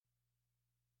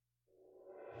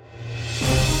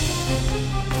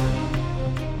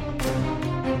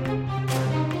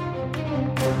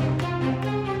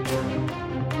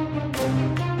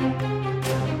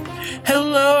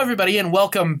everybody, and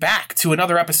welcome back to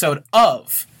another episode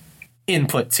of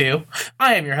Input 2.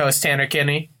 I am your host, Tanner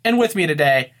Kinney, and with me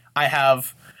today, I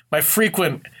have my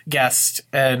frequent guest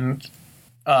and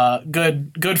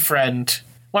good friend.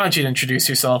 Why don't you introduce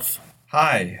yourself?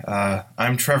 Hi,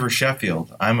 I'm Trevor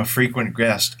Sheffield. I'm a frequent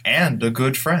guest and a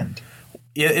good friend.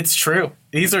 Yeah, it's true.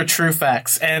 These are true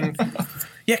facts, and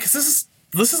yeah, because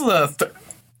this is the.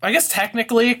 I guess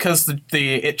technically, because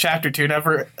the Chapter 2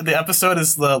 the episode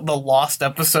is the lost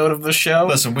episode of the show.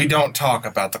 Listen, we don't talk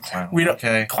about the clown,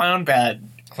 okay? Clown bad.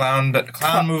 Clown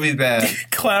movie bad.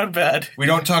 Clown bad. We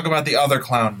don't talk about the other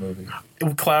clown movie.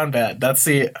 Clown bad. That's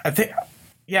the... I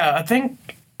think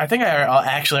I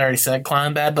actually already said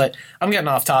clown bad, but I'm getting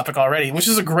off topic already, which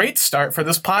is a great start for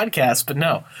this podcast, but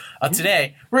no.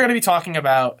 Today, we're going to be talking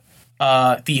about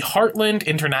the Heartland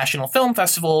International Film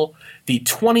Festival, the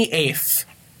 28th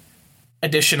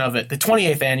edition of it, the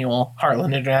 28th annual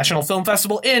Heartland International Film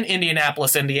Festival in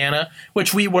Indianapolis, Indiana,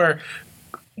 which we were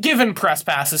given press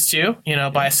passes to,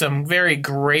 by some very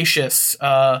gracious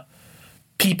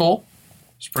people.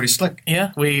 It's pretty slick.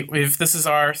 Yeah, this is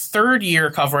our third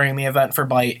year covering the event for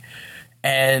Byte,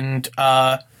 and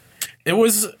it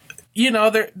was,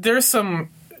 there's some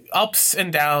ups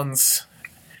and downs.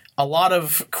 A lot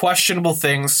of questionable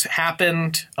things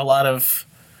happened. A lot of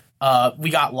we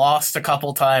got lost a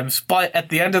couple times, but at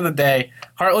the end of the day,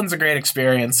 Heartland's a great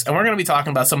experience, and we're going to be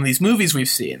talking about some of these movies we've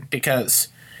seen, because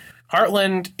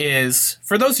Heartland is,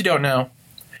 for those who don't know,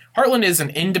 Heartland is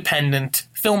an independent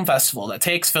film festival that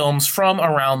takes films from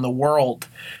around the world,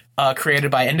 created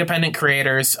by independent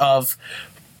creators of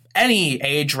any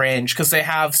age range, because they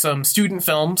have some student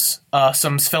films,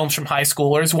 some films from high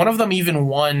schoolers. One of them even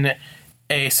won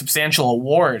a substantial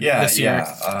award this year.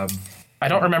 I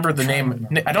don't remember the name.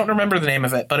 I don't remember the name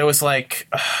of it, but it was like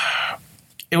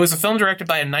it was a film directed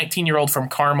by a 19-year-old from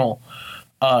Carmel.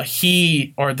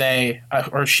 He or they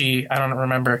or she, I don't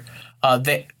remember.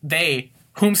 They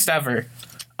whomstever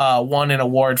won an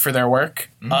award for their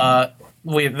work.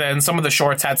 Then some of the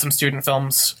shorts had some student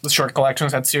films. The short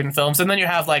collections had student films, and then you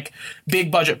have like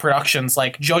big budget productions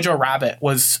like Jojo Rabbit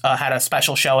had a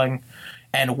special showing.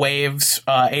 And Waves,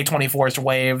 A24's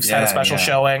Waves had a special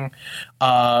showing.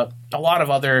 A lot of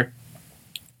other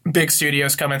big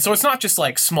studios come in. So it's not just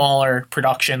like smaller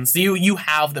productions. You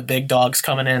have the big dogs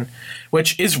coming in,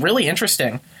 which is really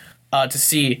interesting to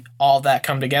see all that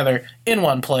come together in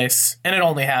one place. And it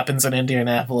only happens in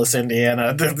Indianapolis,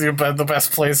 Indiana, the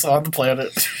best place on the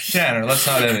planet. Tanner, let's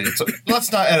not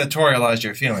editorialize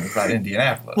your feelings about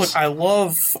Indianapolis. Look, I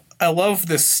love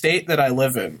this state that I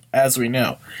live in, as we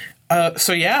know.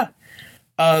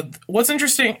 What's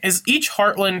interesting is each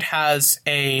Heartland has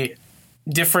a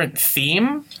different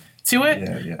theme to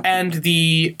it, and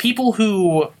the people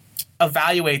who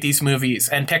evaluate these movies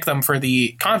and pick them for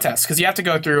the contest, because you have to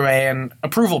go through an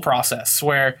approval process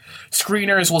where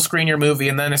screeners will screen your movie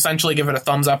and then essentially give it a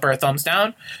thumbs up or a thumbs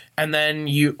down, and then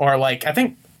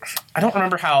I don't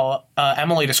remember how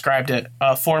Emily described it,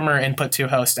 former Input 2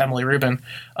 host Emily Rubin,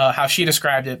 how she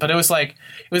described it, but it was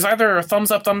either a thumbs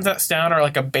up, thumbs down, or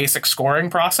like a basic scoring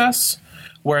process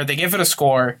where they give it a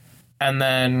score, and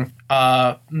then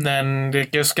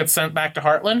it just gets sent back to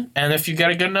Heartland, and if you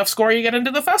get a good enough score, you get into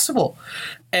the festival.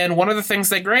 And one of the things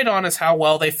they grade on is how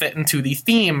well they fit into the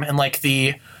theme and like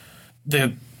the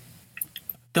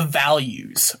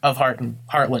values of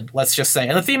Heartland, let's just say.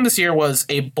 And the theme this year was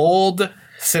a bold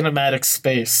cinematic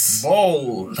space.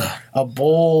 A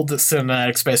bold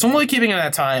cinematic space. I'm really keeping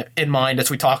that in mind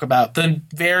as we talk about the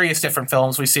various different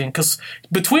films we've seen, because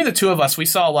between the two of us, we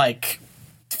saw like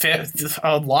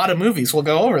a lot of movies. We'll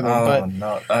go over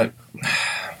them.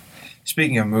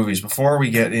 Speaking of movies, before we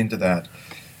get into that,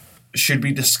 should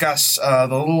we discuss the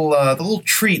little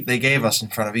treat they gave us in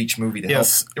front of each movie to help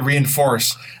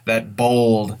reinforce that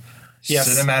bold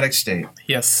cinematic state?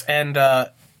 Yes, and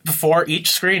before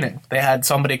each screening, they had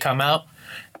somebody come out,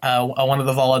 one of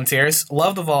the volunteers.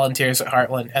 Love the volunteers at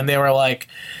Heartland. And they were like,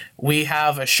 we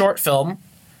have a short film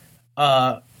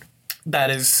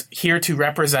that is here to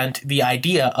represent the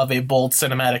idea of a bold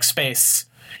cinematic space.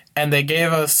 And they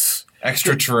gave us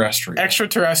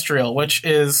Extraterrestrial, which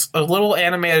is a little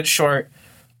animated short.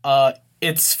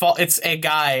 It's a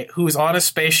guy who's on a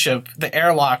spaceship, the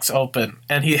airlock's open,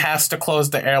 and he has to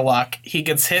close the airlock. He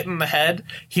gets hit in the head,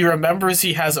 he remembers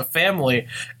he has a family,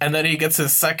 and then he gets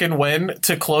his second wind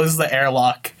to close the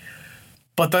airlock.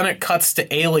 But then it cuts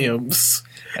to aliens.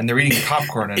 And they're eating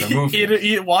popcorn in a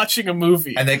movie. Watching a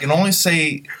movie. And they can only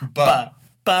say, ba.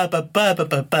 Ba, ba, ba, ba,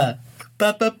 ba, ba.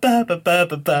 Ba, ba, ba, ba, ba,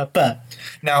 ba, ba, ba.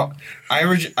 Now,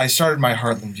 I started my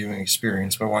Heartland viewing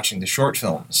experience by watching the short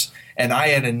films. and I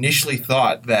had initially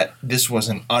thought that this was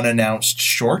an unannounced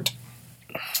short.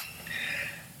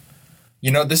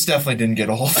 This definitely didn't get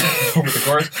old over the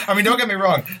course. I mean, don't get me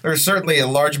wrong. There's certainly a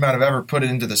large amount of effort put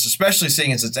into this, especially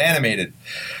seeing as it's animated.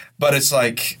 But it's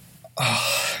like...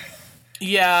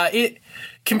 Yeah,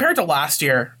 compared to last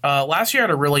year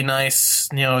had a really nice,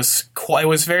 it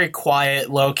was very quiet,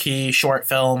 low-key short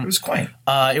film. It was quaint.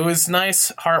 It was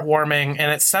nice, heartwarming,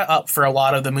 and it set up for a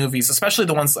lot of the movies, especially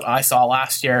the ones that I saw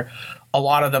last year. A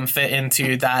lot of them fit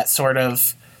into that sort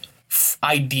of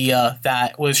idea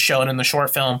that was shown in the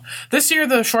short film. This year,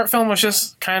 the short film was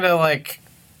just kind of like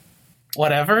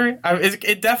whatever.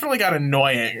 It definitely got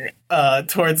annoying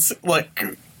towards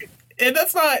like, and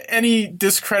that's not any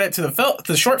discredit to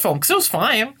the short film because it was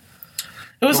fine.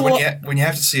 It was when you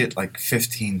have to see it like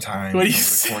 15 times over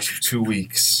the course of 2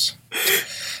 weeks.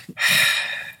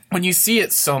 When you see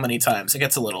it so many times, it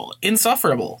gets a little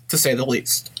insufferable, to say the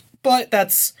least. But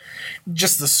that's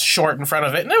just the short in front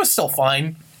of it, and it was still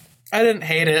fine. I didn't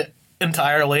hate it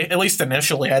entirely. At least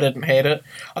initially, I didn't hate it.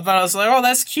 I thought I was like, oh,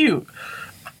 that's cute.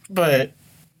 But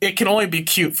it can only be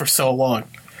cute for so long.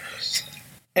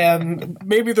 And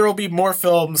maybe there will be more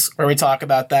films where we talk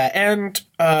about that. And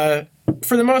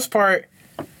for the most part,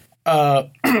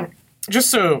 just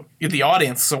so the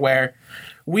audience is aware,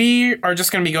 we are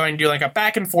just going to be going to do like a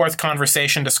back and forth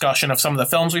conversation discussion of some of the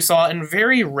films we saw. And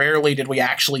very rarely did we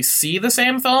actually see the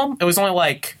same film. It was only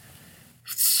like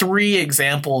 3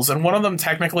 examples, and one of them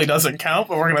technically doesn't count,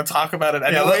 but we're going to talk about it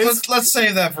anyways. Yeah, let's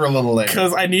save that for a little later.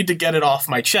 Because I need to get it off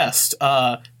my chest.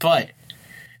 But,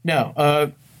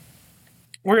 no,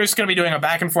 we're just going to be doing a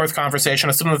back and forth conversation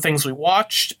of some of the things we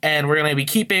watched, and we're going to be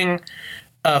keeping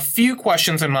a few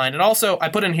questions in mind. And also, I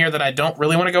put in here that I don't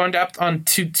really want to go in depth on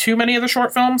too many of the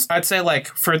short films. I'd say, like,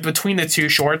 for between the 2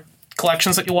 short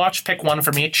collections that you watch, pick one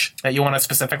from each that you want to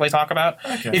specifically talk about,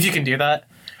 if you can do that.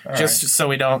 All just right. So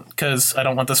we don't, because I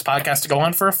don't want this podcast to go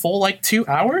on for a full, 2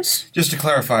 hours. Just to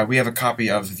clarify, we have a copy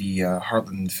of the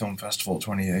Heartland Film Festival, the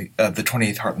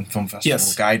 28th Heartland Film Festival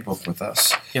guidebook with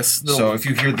us. Yes. So if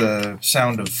you hear the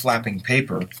sound of flapping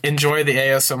paper... Enjoy the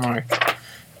ASMR.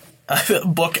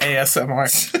 Book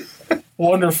ASMR.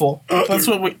 Wonderful. That's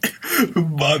what we...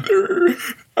 Mother,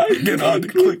 I cannot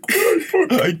click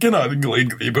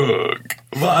the book.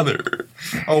 Mother.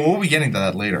 Oh, we'll be getting to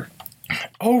that later.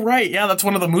 Oh, right. Yeah, that's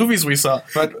one of the movies we saw.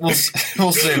 But we'll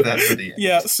save that for the end.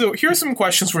 Yeah, so here's some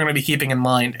questions we're going to be keeping in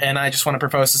mind, and I just want to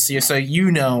propose this to you so you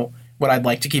know what I'd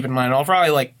like to keep in mind. I'll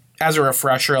probably, as a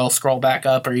refresher, I'll scroll back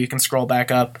up, or you can scroll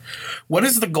back up. What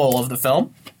is the goal of the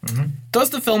film? Mm-hmm.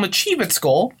 Does the film achieve its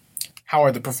goal? How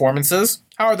are the performances?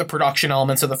 How are the production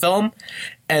elements of the film?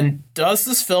 And does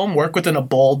this film work within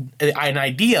an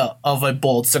idea of a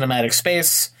bold cinematic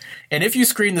space? And if you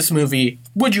screen this movie,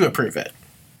 would you approve it?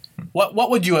 What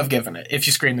would you have given it if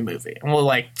you screened the movie? And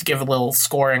we'll give a little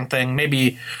scoring thing.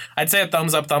 Maybe I'd say a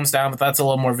thumbs up, thumbs down, but that's a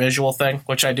little more visual thing,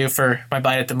 which I do for my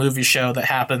Bite at the Movie show that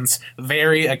happens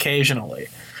very occasionally.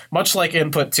 Much like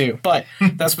Input 2, but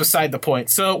that's beside the point.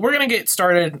 So we're going to get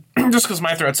started just because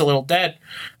my throat's a little dead.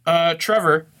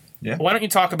 Trevor, why don't you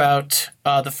talk about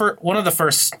talk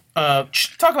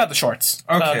about the shorts.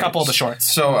 Okay. A couple of the shorts.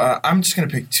 So I'm just going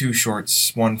to pick 2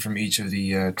 shorts, one from each of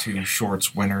the 2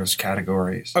 shorts winners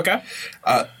categories. Okay.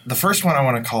 The first one I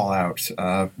want to call out,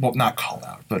 well, not call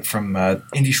out, but from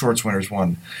Indie Shorts Winners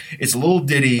 1. It's a little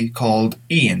ditty called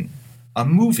Ian, A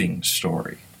Moving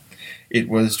Story. It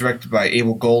was directed by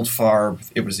Abel Goldfarb.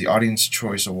 It was the Audience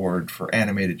Choice Award for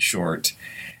Animated Short.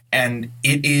 And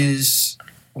it is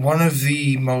one of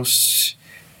the most...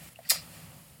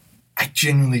 I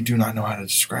genuinely do not know how to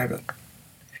describe it.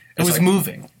 It was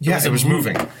moving. Yeah, it was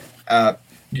moving. Let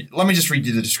me just read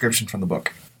you the description from the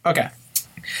book. Okay.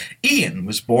 Ian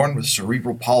was born with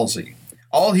cerebral palsy.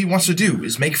 All he wants to do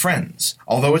is make friends,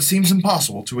 although it seems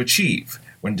impossible to achieve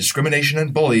when discrimination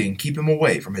and bullying keep him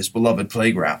away from his beloved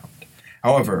playground.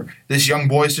 However, this young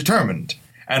boy is determined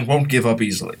and won't give up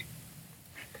easily.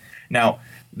 Now,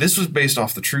 this was based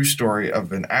off the true story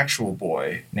of an actual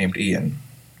boy named Ian,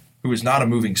 who is not a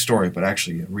moving story, but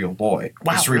actually a real boy.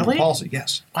 Wow, with cerebral really? palsy,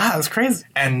 yes. Wow, that's crazy.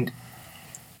 And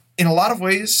in a lot of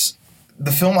ways,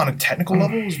 the film on a technical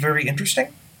level is very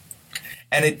interesting.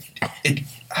 And it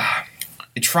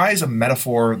tries a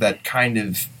metaphor that kind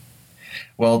of,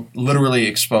 well, literally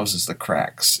exposes the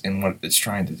cracks in what it's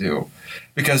trying to do.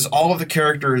 Because all of the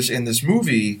characters in this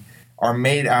movie are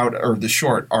made out, or the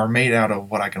short, are made out of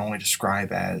what I can only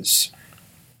describe as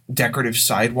decorative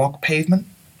sidewalk pavement.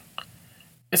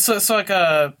 It's like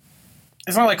a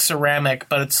it's not like ceramic,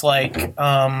 but it's like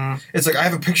it's like I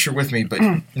have a picture with me, but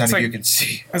none of you can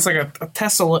see. It's like a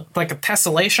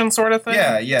tessellation sort of thing.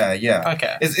 Yeah.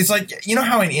 Okay. It's like, you know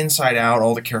how in Inside Out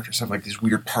all the characters have like these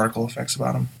weird particle effects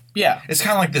about them. Yeah. It's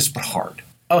kind of like this, but hard.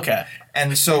 Okay.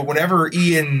 And so whenever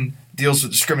Ian deals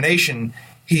with discrimination,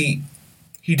 he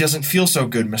doesn't feel so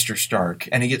good, Mr. Stark,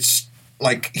 and he gets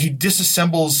like he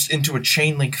disassembles into a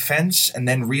chain link fence and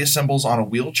then reassembles on a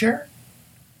wheelchair.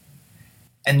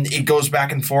 And it goes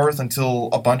back and forth until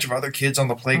a bunch of other kids on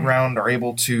the playground are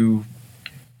able to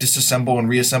disassemble and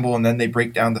reassemble, and then they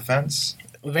break down the fence.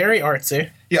 Very artsy.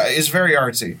 Yeah, it's very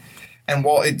artsy. And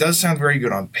while it does sound very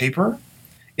good on paper,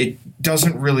 it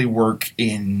doesn't really work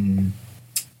in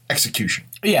execution.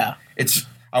 Yeah.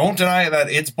 I won't deny that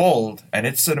it's bold and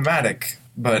it's cinematic,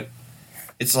 but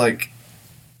it's like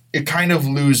it kind of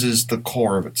loses the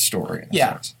core of its story. In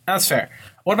a sense. That's fair.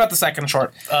 What about the second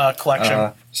short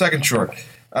collection? Second short.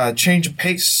 Change of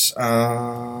pace.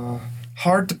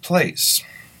 Hard to place.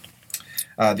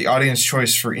 The audience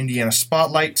choice for Indiana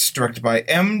Spotlights, directed by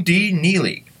M.D.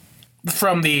 Neely.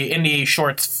 From the Indie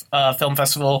Shorts Film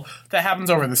Festival that happens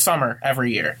over the summer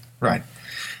every year. Right.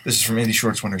 This is from Indie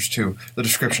Shorts Winners, too. The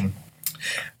description.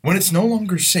 When it's no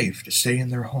longer safe to stay in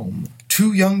their home,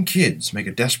 two young kids make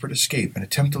a desperate escape and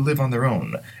attempt to live on their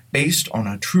own, based on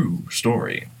a true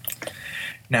story.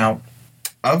 Now,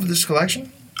 of this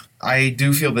collection, I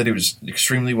do feel that it was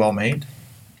extremely well made.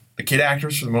 The kid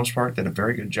actors, for the most part, did a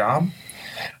very good job.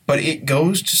 But it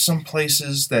goes to some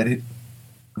places that it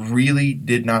really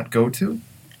did not go to,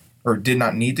 or did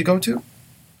not need to go to.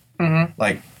 Mm-hmm.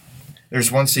 Like,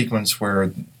 there's one sequence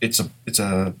where it's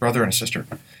a brother and a sister.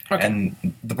 Okay.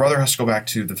 And the brother has to go back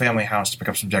to the family house to pick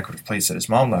up some decorative plates that his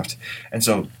mom left. And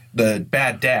so the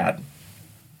bad dad,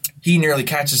 he nearly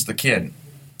catches the kid,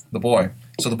 the boy.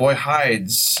 So the boy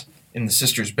hides in the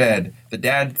sister's bed. The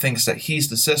dad thinks that he's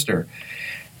the sister.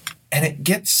 And it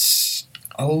gets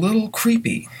a little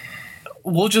creepy.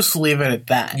 We'll just leave it at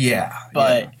that. Yeah.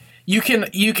 But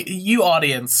you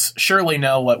audience surely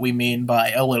know what we mean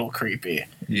by a little creepy.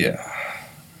 Yeah.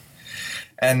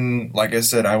 And like I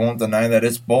said, I won't deny that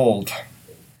it's bold.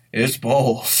 It's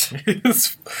bold.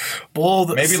 It's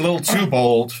bold. Maybe a little too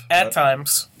bold. At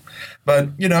times. But,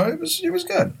 it was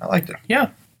good. I liked it. Yeah.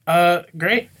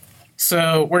 Great.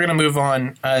 So we're going to move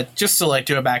on. Just to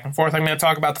do a back and forth, I'm going to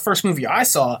talk about the first movie I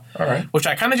saw. All right. Which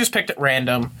I kind of just picked at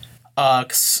random.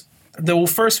 'Cause the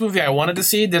first movie I wanted to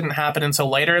see didn't happen until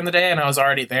later in the day, and I was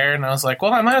already there, and I was like,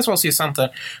 well, I might as well see something.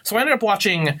 So I ended up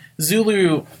watching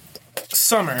Zulu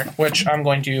Summer, which I'm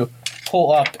going to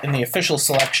pull up in the official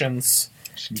selections.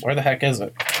 Where the heck is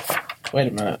it? Wait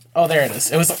a minute. Oh, there it is.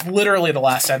 It was literally the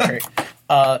last entry.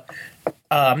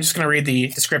 I'm just going to read the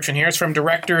description here. It's from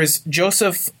directors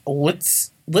Joseph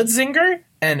Litzinger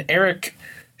and Eric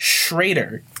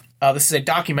Schrader. This is a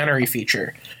documentary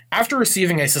feature. After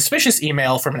receiving a suspicious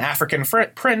email from an African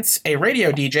prince, a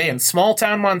radio DJ in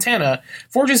small-town Montana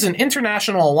forges an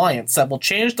international alliance that will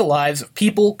change the lives of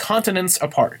people continents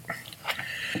apart.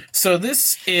 So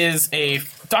this is a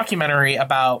documentary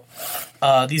about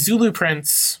the Zulu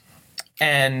prince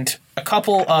and a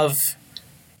couple of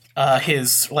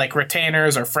his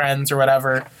retainers or friends or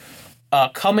whatever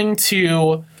coming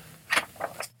to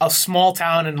a small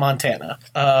town in Montana.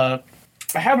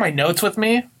 I have my notes with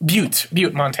me. Butte,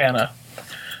 Montana.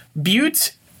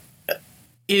 Butte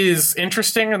is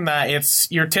interesting in that it's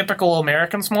your typical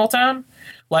American small town.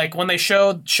 When they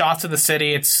showed shots of the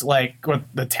city, it's with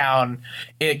the town.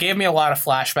 It gave me a lot of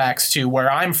flashbacks to where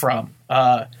I'm from.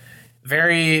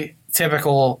 Very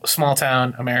typical small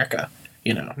town America.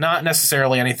 Not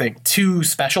necessarily anything too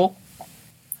special.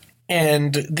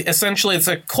 And essentially, it's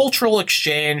a cultural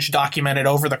exchange documented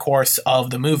over the course of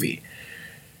the movie.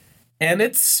 And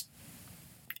it's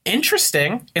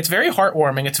interesting. It's very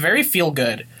heartwarming. It's very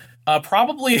feel-good.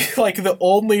 Probably, the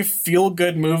only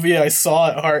feel-good movie I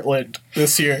saw at Heartland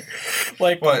this year.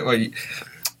 Wait,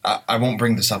 I won't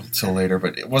bring this up until later,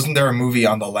 but wasn't there a movie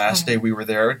on the last day we were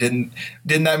there? Didn't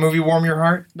that movie warm your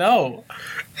heart? No.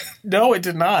 No, it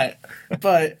did not.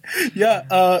 But,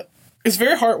 yeah, it's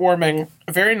very heartwarming.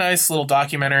 A very nice little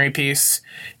documentary piece.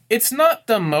 It's not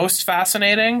the most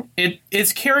fascinating. It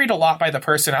is carried a lot by the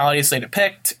personalities they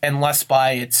depict and less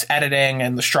by its editing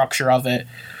and the structure of it.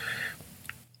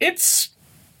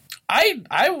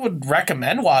 I would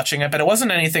recommend watching it, but it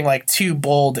wasn't anything too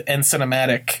bold and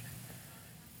cinematic.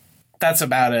 That's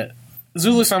about it.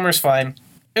 Zulu Summer's fine.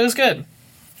 It was good.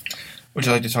 Would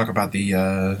you like to talk about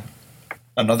the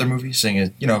another movie? Seeing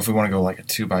it, if we want to go a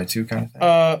 2x2 kind of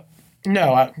thing.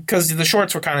 No, because the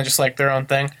shorts were kind of just like their own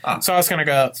thing. So I was going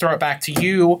to throw it back to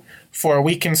you for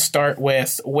we can start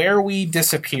with Where We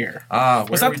Disappear.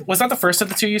 Was that the first of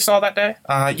the two you saw that day?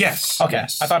 Yes. Okay,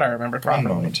 yes. I thought I remembered One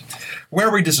properly. moment.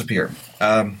 Where We Disappear.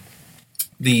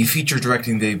 The feature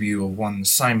directing debut of one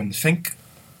Simon Fink.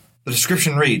 The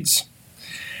description reads,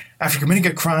 after committing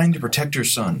a crime to protect her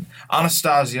son,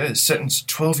 Anastasia is sentenced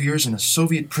to 12 years in a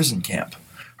Soviet prison camp.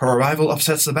 Her arrival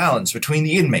upsets the balance between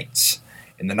the inmates.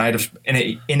 In a night of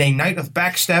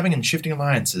backstabbing and shifting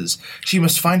alliances, she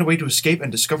must find a way to escape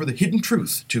and discover the hidden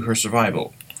truth to her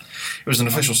survival. It was an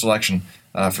official selection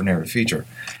for narrative feature,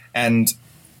 and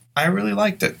I really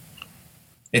liked it.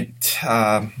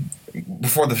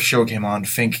 Before the show came on,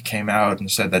 Fink came out and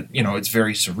said that it's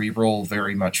very cerebral,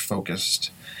 very much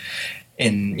focused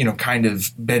in kind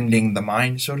of bending the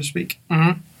mind, so to speak.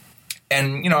 Mm-hmm.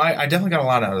 And I definitely got a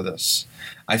lot out of this.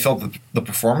 I felt that the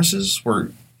performances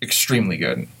were extremely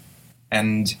good,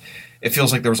 and it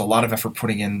feels like there was a lot of effort put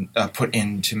in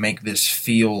to make this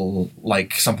feel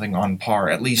like something on par,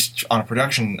 at least on a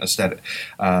production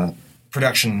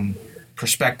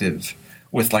perspective,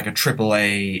 with like a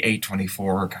AAA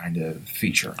A24 kind of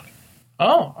feature.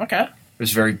 Oh, okay. It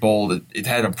was very bold. It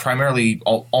had a primarily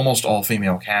almost all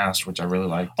female cast, which I really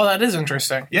liked. Oh, that is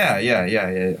interesting. Yeah.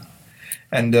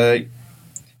 And it.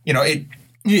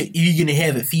 You're going to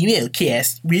have a female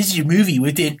cast. Where's your movie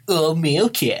with an all-male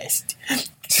cast?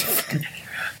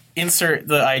 Insert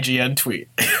the IGN tweet.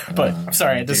 But I'm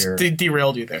sorry, I just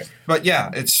derailed you there. But yeah,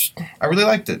 I really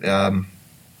liked it.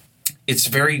 It's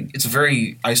a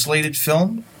very isolated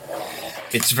film.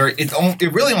 It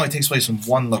really only takes place in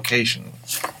one location.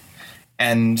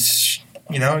 And,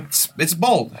 it's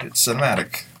bold. It's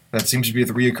cinematic. That seems to be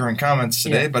the reoccurring comments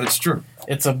today, but it's true.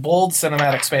 It's a bold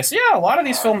cinematic space. Yeah, a lot of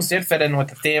these films did fit in with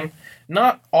the theme.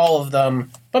 Not all of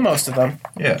them, but most of them.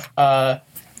 Yeah.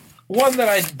 One that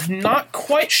I'm not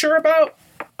quite sure about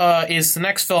is the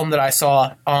next film that I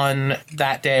saw on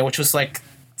that day, which was like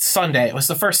Sunday. It was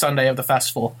the first Sunday of the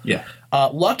festival. Yeah.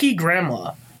 Lucky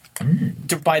Grandma,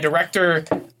 by director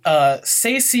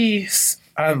Stacey.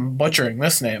 I'm butchering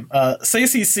this name.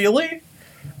 Stacey Seeley,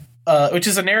 which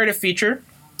is a narrative feature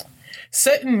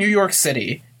set in New York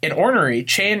City. An ornery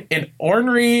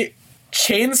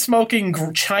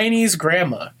chain-smoking Chinese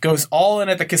grandma goes all in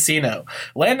at the casino,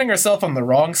 landing herself on the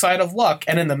wrong side of luck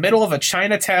and in the middle of a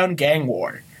Chinatown gang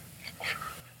war.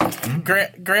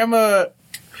 Grandma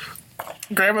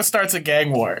starts a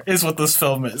gang war, is what this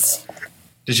film is.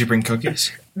 Did you bring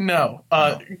cookies? No,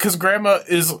 because Grandma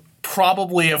is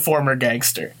probably a former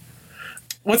gangster.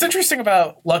 What's interesting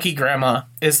about Lucky Grandma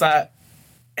is that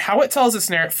how it tells its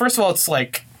narrative. First of all, it's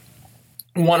like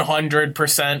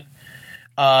 100%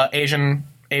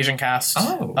 Asian cast.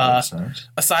 Oh, that's nice.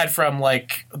 Aside from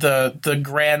like the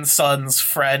grandson's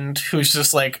friend, who's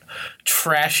just like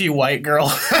trashy white girl,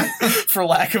 for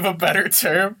lack of a better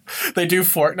term. They do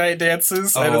Fortnite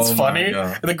dances, and it's funny.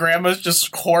 The grandma's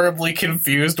just horribly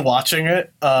confused watching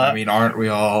it. Aren't we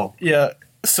all? Yeah.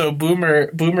 So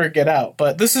boomer, get out.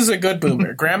 But this is a good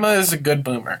boomer. Grandma is a good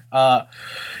boomer.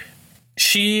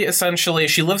 She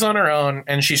lives on her own,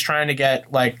 and she's trying to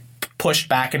get like pushed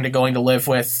back into going to live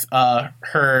with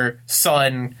her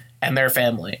son and their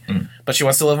family. But she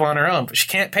wants to live on her own, but she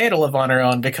can't pay to live on her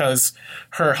own because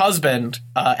her husband,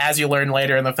 as you learn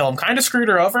later in the film, kind of screwed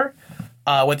her over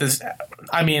with his,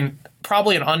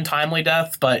 probably an untimely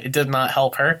death, but it did not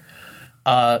help her.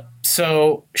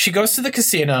 So she goes to the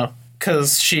casino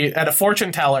because a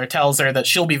fortune teller tells her that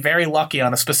she'll be very lucky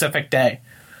on a specific day.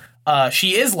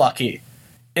 She is lucky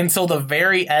until the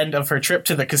very end of her trip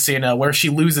to the casino, where she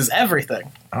loses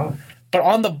everything. Oh. But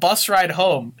on the bus ride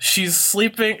home, she's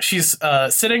sleeping. She's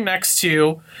sitting next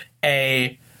to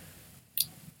a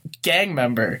gang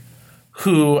member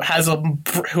who has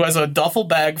a duffel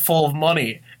bag full of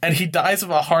money, and he dies of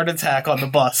a heart attack on the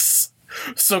bus.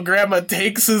 So Grandma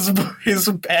takes his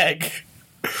bag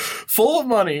full of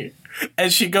money,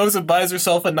 and she goes and buys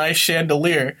herself a nice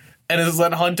chandelier, and is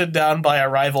then hunted down by a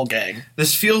rival gang.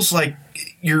 This feels like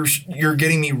you're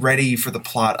getting me ready for the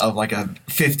plot of like a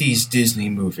 50s Disney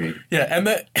movie. Yeah,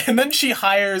 and then she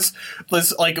hires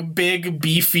this like big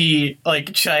beefy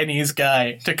like Chinese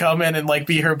guy to come in and like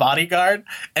be her bodyguard,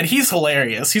 and he's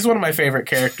hilarious. He's one of my favorite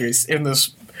characters in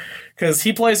this because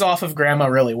he plays off of Grandma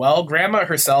really well. Grandma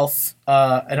herself,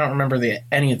 I don't remember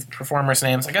any of the performers'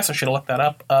 names. I guess I should have looked that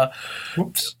up.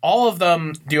 Whoops. All of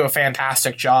them do a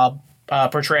fantastic job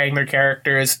portraying their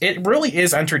characters. It really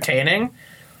is entertaining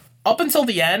up until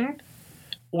the end,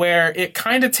 where it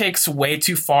kind of takes way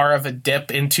too far of a dip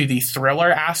into the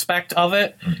thriller aspect of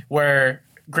it, where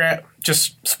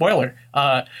just spoiler,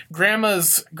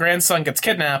 Grandma's grandson gets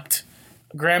kidnapped,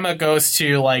 Grandma goes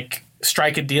to, like,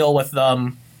 strike a deal with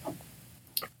them,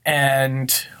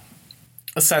 and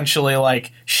essentially,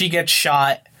 like, she gets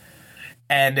shot,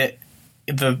 and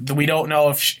we don't know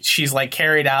if she's, like,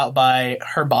 carried out by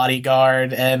her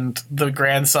bodyguard, and the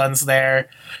grandson's there,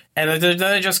 and then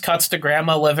it just cuts to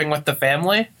Grandma living with the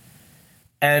family,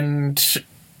 and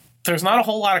there's not a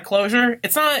whole lot of closure.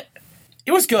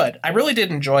 It was good. I really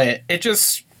did enjoy it. It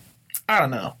just, I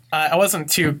don't know. I wasn't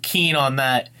too keen on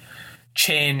that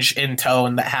change in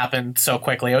tone that happened so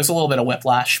quickly. It was a little bit of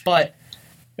whiplash, but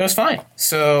it was fine.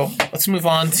 So let's move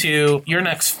on to your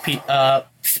next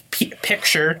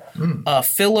picture,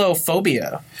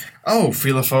 Philophobia. Oh,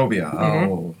 Philophobia.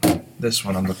 Oh, this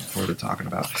one I'm looking forward to talking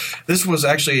about. This was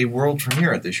actually a world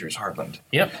premiere at this year's Heartland.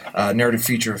 Yep. Narrative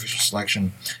feature official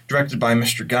selection. Directed by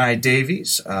Mr. Guy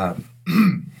Davies.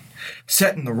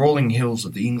 Set in the rolling hills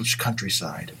of the English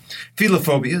countryside.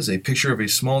 Philophobia is a picture of a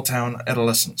small-town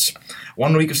adolescence.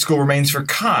 1 week of school remains for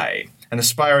Kai, an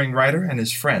aspiring writer, and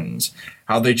his friends.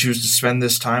 How they choose to spend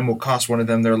this time will cost one of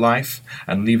them their life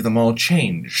and leave them all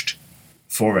changed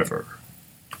forever.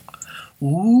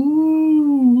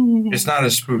 Ooh. It's not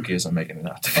as spooky as I'm making it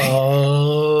out to be.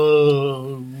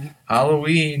 Oh.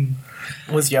 Halloween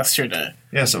Was yesterday.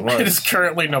 Yes, it was. It is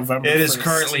currently November It is 1st.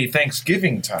 currently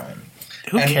Thanksgiving time.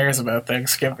 Who cares about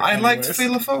Thanksgiving? I liked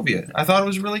Philophobia. I thought it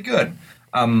was really good.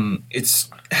 It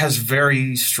has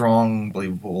very strong,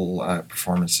 believable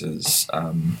performances.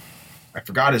 I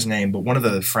forgot his name, but one of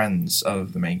the friends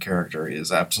of the main character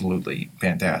is absolutely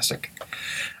fantastic.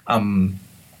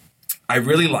 I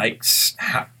really liked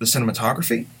the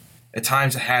cinematography. At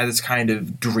times it had this kind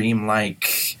of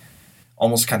dreamlike,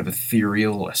 almost kind of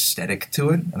ethereal aesthetic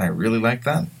to it, and I really liked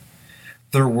that.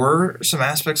 There were some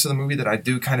aspects of the movie that I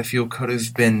do kind of feel could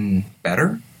have been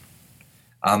better,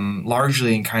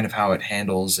 largely in kind of how it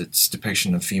handles its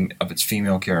depiction of its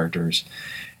female characters.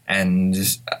 And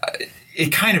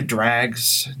it kind of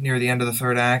drags near the end of the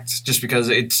third act, just because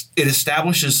it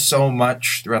establishes so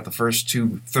much throughout the first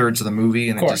 2/3 of the movie,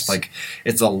 and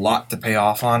it's a lot to pay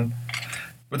off on.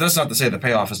 But that's not to say the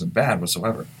payoff isn't bad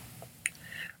whatsoever.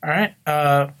 All right.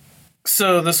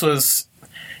 So this was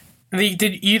there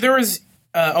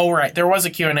was a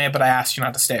Q&A, but I asked you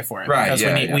not to stay for it. Right,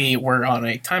 because we were on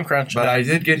a time crunch. But I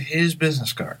did get his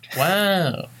business card.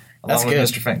 Wow. That's along good.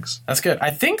 with Mr. Finks. That's good.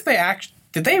 I think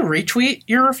did they retweet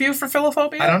your review for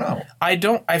Philophobia? I don't know. I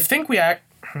don't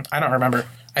remember.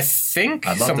 I think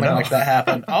I'd love something to know. like that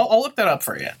happened. I'll look that up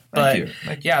for you. But Thank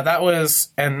you. yeah, that was,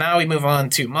 and now we move on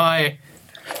to my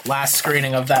last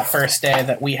screening of that first day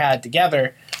that we had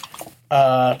together,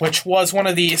 which was one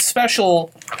of the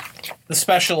special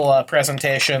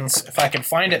presentations. If I can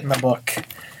find it in the book.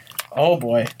 Oh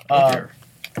boy.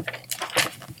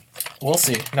 We'll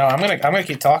see. No, I'm gonna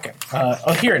keep talking.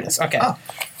 Here it is. Okay. Oh.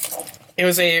 It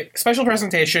was a special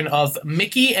presentation of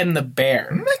Mickey and the Bear.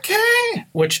 Mickey!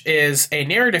 Which is a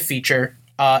narrative feature,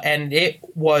 and it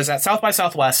was at South by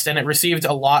Southwest, and it received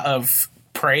a lot of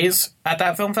praise at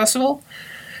that film festival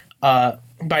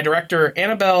by director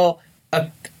Annabelle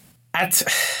at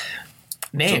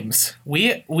names.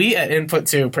 We at Input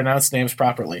 2 pronounce names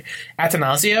properly.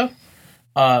 Atanasio.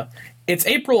 It's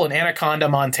April in Anaconda,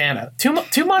 Montana.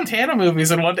 Two Montana movies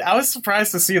in one day. I was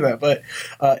surprised to see that, but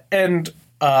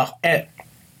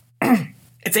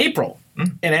it's April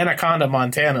in Anaconda,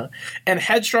 Montana, and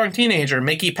headstrong teenager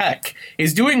Mickey Peck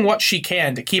is doing what she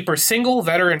can to keep her single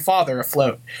veteran father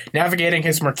afloat, navigating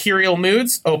his mercurial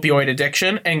moods, opioid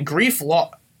addiction, and grief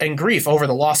over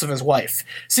the loss of his wife.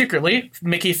 Secretly,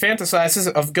 Mickey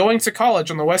fantasizes of going to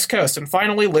college on the West Coast and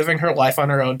finally living her life on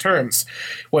her own terms.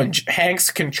 When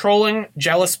Hank's controlling,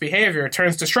 jealous behavior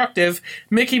turns destructive,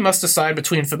 Mickey must decide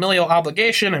between familial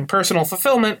obligation and personal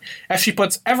fulfillment as she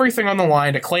puts everything on the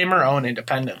line to claim her own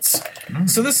independence.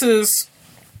 So this is...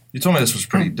 You told me this was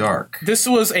pretty dark. This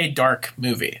was a dark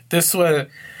movie.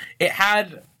 It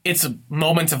had its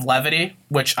moments of levity,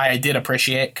 which I did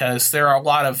appreciate, because there are a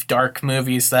lot of dark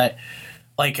movies that,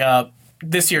 like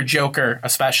this year Joker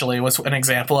especially was an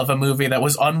example of a movie that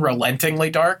was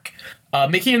unrelentingly dark.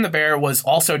 Mickey and the Bear was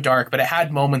also dark, but it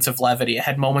had moments of levity. It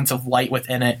had moments of light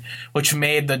within it, which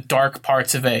made the dark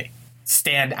parts of it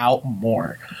stand out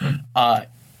more.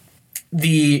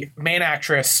 The main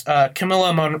actress,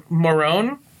 Camilla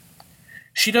Morone,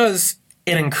 she does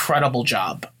an incredible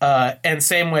job. And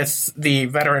same with the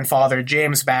veteran father,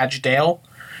 James Badge Dale.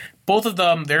 Both of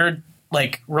them, their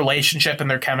like relationship and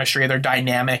their chemistry, their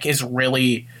dynamic is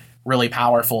really, really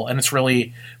powerful. And it's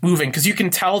really moving because you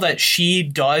can tell that she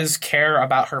does care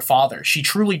about her father. She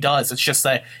truly does. It's just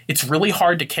that it's really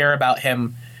hard to care about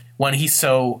him when he's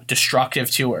so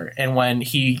destructive to her and when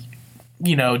he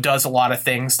does a lot of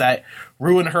things that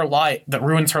ruins her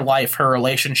life, her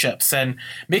relationships. And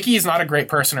Mickey is not a great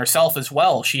person herself as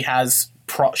well. She has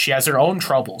her own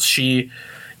troubles.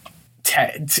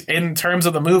 In terms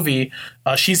of the movie,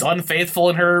 she's unfaithful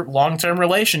in her long-term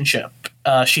relationship.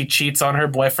 She cheats on her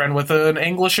boyfriend with an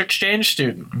English exchange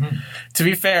student. Mm-hmm. To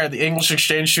be fair, the English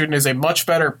exchange student is a much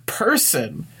better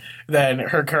person than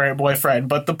her current boyfriend,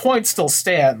 but the point still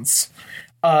stands.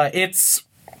 It's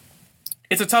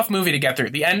a tough movie to get through.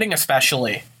 The ending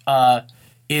especially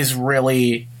is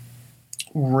really,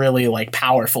 really like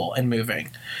powerful and moving.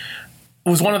 It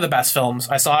was one of the best films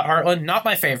I saw at Heartland. Not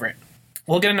my favorite.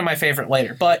 We'll get into my favorite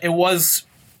later, but it was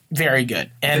very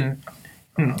good. And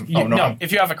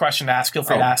if you have a question to ask, feel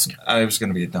free to ask. I was going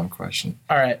to be a dumb question.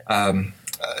 All right.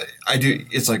 I do.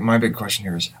 It's like my big question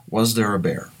here is: was there a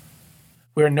bear?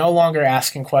 We're no longer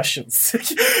asking questions.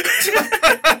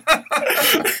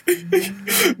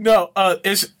 No,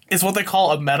 it's what they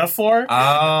call a metaphor.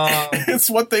 It's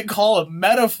what they call a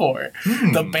metaphor.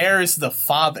 The bear is the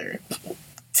father.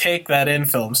 Take that in,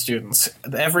 film students.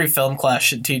 Every film class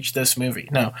should teach this movie.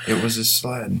 No. It was a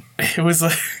sled. It was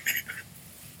like...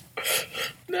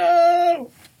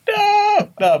 No,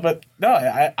 but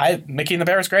Mickey and the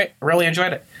Bear is great. I really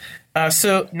enjoyed it.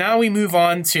 So now we move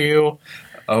on to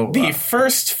the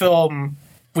first film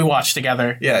we watched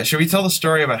together. Yeah, should we tell the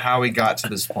story about how we got to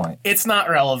this point? It's not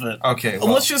relevant. Okay, well.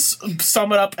 Let's just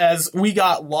sum it up as we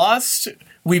got lost.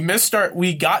 We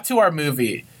got to our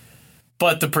movie,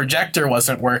 but the projector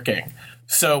wasn't working.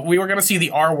 So we were going to see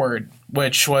The R Word,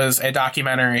 which was a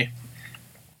documentary,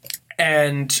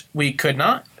 and we could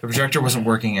not. The projector wasn't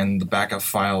working, and the backup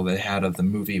file they had of the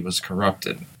movie was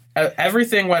corrupted.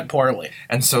 Everything went poorly.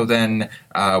 And so then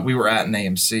we were at an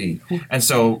AMC. And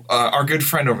so our good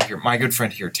friend over here, my good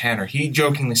friend here, Tanner, he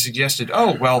jokingly suggested,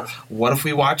 what if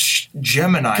we watch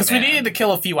Gemini Man? Because we needed to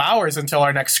kill a few hours until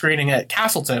our next screening at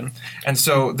Castleton. And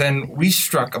so then we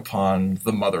struck upon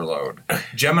the motherlode.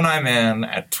 Gemini Man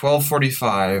at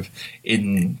 12:45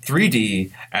 in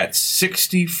 3D at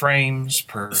 60 frames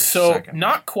per second. So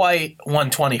not quite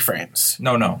 120 frames.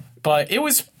 No. But it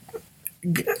was...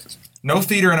 No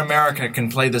theater in America can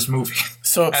play this movie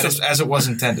as it was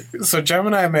intended. So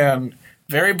Gemini Man,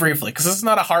 very briefly, because this is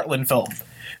not a Heartland film.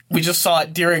 We just saw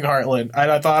it during Heartland,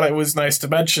 and I thought it was nice to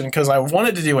mention because I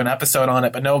wanted to do an episode on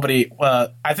it, but nobody...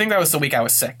 I think that was the week I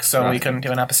was sick, so we couldn't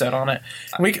do an episode on it.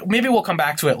 Maybe we'll come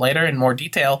back to it later in more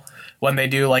detail when they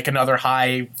do like another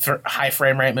high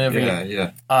frame rate movie.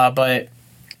 Yeah. But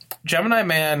Gemini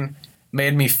Man...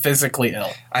 made me physically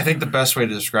ill. I think the best way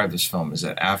to describe this film is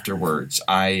that afterwards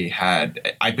I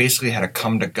basically had a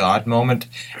come to God moment,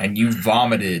 and you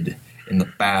vomited in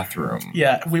the bathroom.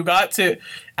 Yeah,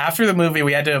 after the movie,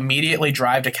 we had to immediately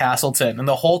drive to Castleton, and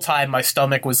the whole time my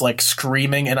stomach was like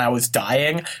screaming and I was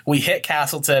dying. We hit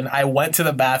Castleton, I went to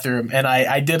the bathroom, and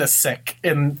I did a sick,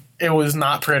 and it was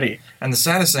not pretty. And the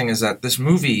saddest thing is that this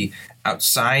movie,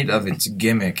 outside of its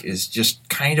gimmick, is just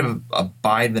kind of a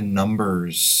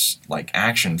by-the-numbers, like,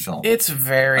 action film. It's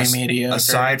very mediocre.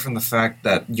 Aside from the fact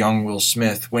that young Will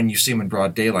Smith, when you see him in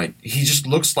broad daylight, he just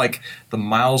looks like the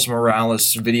Miles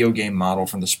Morales video game model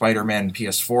from the Spider-Man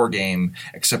PS4 game,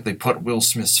 except they put Will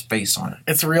Smith's face on it.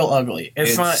 It's real ugly.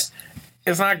 It's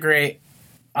not great.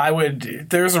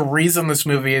 There's a reason this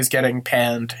movie is getting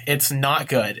panned. It's not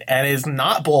good, and it is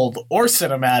not bold or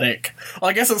cinematic. Well,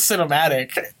 I guess it's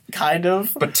cinematic, kind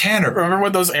of. But Tanner... Remember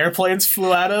when those airplanes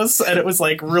flew at us, and it was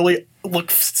like really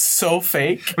looked so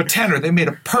fake? But Tanner, they made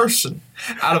a person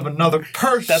out of another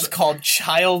person. That's called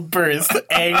childbirth,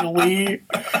 Ang Lee.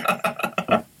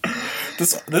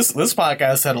 This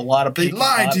podcast had a lot of peaking audio.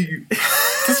 They lied to you.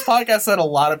 This podcast had a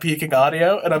lot of peaking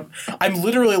audio, and I'm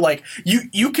literally like,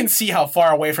 you can see how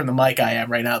far away from the mic I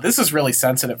am right now. This is really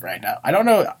sensitive right now. I don't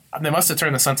know. They must have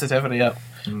turned the sensitivity up.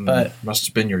 But must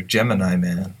have been your Gemini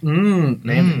Man.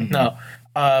 Maybe. No.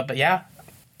 But yeah,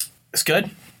 it's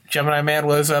good. Gemini Man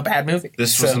was a bad movie.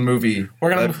 This was a movie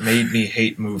that made me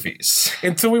hate movies.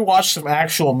 Until we watched some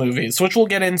actual movies, which we'll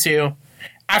get into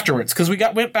afterwards, because we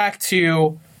went back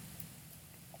to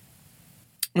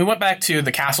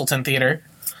the Castleton Theater.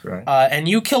 Right. And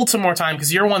you killed some more time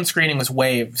because your one screening was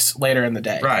Waves later in the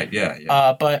day. Right,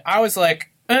 yeah. But I was like,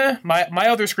 my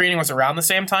other screening was around the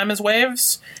same time as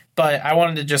Waves, but I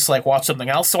wanted to just like watch something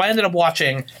else. So I ended up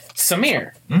watching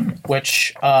Samir,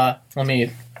 which, let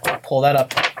me pull that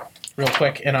up real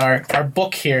quick in our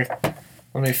book here.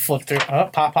 Let me flip through. Oh,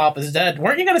 Pop is dead.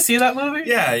 Weren't you going to see that movie?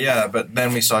 Yeah, but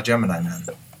then we saw Gemini Man.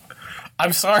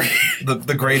 I'm sorry.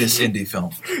 The greatest indie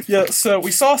film. Yeah, so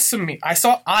we saw Samir. I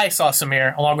saw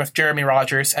Samir along with Jeremy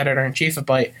Rogers, editor-in-chief of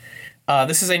Byte.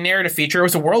 This is a narrative feature. It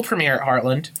was a world premiere at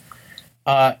Heartland.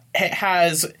 It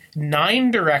has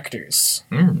 9 directors.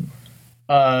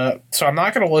 So I'm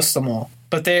not going to list them all.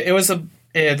 But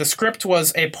the script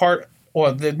was a part,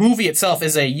 or the movie itself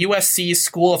is a USC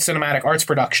School of Cinematic Arts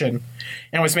production,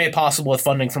 and was made possible with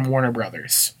funding from Warner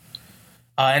Brothers.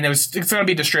 And it's going to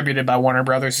be distributed by Warner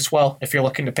Brothers as well, if you're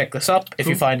looking to pick this up, if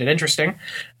you find it interesting.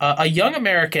 A young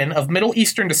American of Middle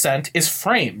Eastern descent is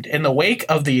framed in the wake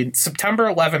of the September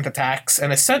 11th attacks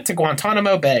and is sent to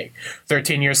Guantanamo Bay.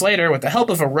 13 years later, with the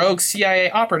help of a rogue CIA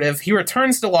operative, he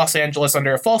returns to Los Angeles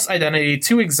under a false identity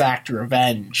to exact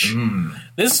revenge.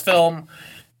 This film,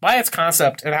 by its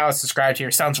concept and how it's described here,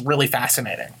 sounds really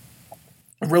fascinating.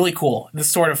 Really cool. This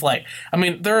sort of like, I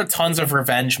mean, there are tons of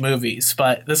revenge movies,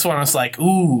 but this one was like,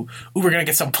 ooh, we're going to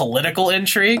get some political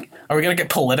intrigue. Are we going to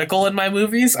get political in my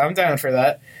movies? I'm down for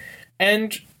that.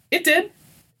 And it did.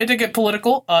 It did get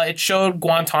political. It showed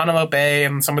Guantanamo Bay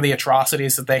and some of the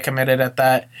atrocities that they committed at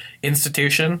that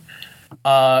institution.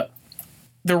 The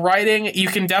writing, you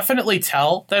can definitely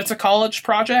tell that it's a college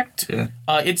project. Yeah.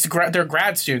 They're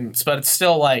grad students, but it's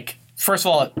still like, first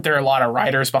of all, there are a lot of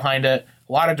writers behind it,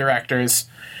 a lot of directors,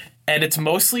 and it's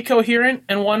mostly coherent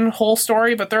in one whole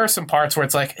story, but there are some parts where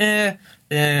it's like,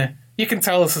 you can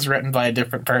tell this is written by a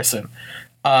different person.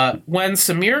 When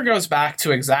Samir goes back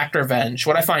to exact revenge,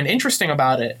 what I find interesting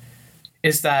about it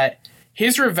is that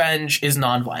his revenge is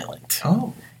nonviolent.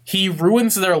 Oh. He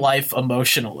ruins their life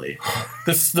emotionally.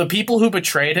 The people who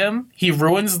betrayed him, he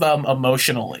ruins them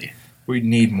emotionally. We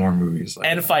need more movies like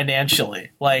and that. Financially.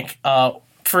 Like,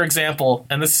 for example,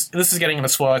 and this is getting into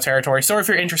spoiler territory, so if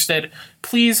you're interested,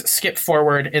 please skip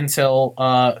forward until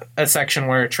a section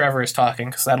where Trevor is talking,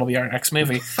 because that'll be our next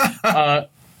movie.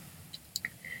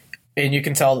 And you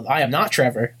can tell that I am not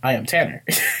Trevor, I am Tanner.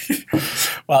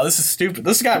 Wow, this is stupid.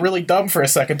 This got really dumb for a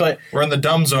second, but We're in the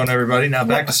dumb zone, everybody. Now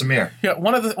back to Samir. yeah,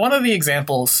 one of the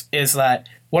examples is that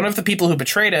one of the people who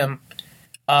betrayed him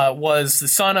was the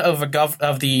son of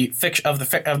the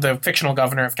fictional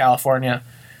governor of California,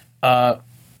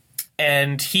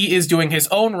 and he is doing his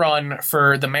own run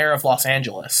for the mayor of Los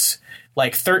Angeles,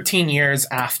 like 13 years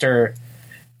after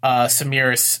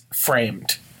Samir is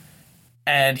framed,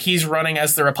 and he's running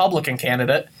as the Republican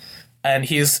candidate. And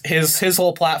his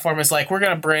whole platform is like, we're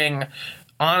going to bring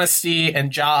honesty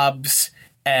and jobs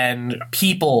and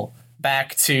people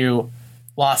back to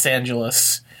Los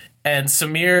Angeles. And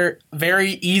Samir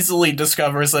very easily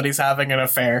discovers that he's having an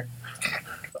affair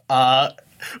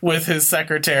with his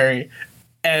secretary.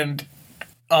 And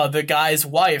the guy's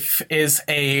wife is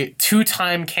a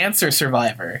 2-time cancer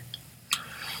survivor.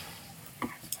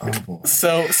 Oh, boy.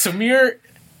 So Samir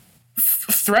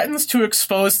threatens to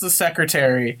expose the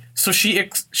secretary, so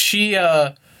she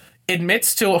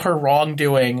admits to her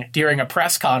wrongdoing during a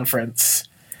press conference,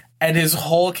 and his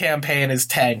whole campaign is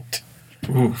tanked.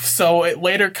 Oof. So it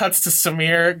later cuts to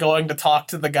Samir going to talk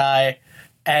to the guy,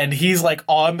 and he's like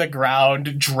on the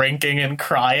ground drinking and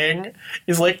crying.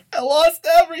 He's like, I lost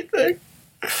everything.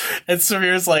 And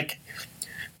Samir's like,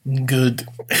 good.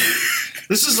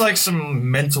 This is like some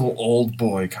mental old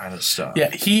boy kind of stuff.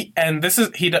 Yeah, he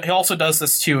also does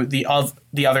this to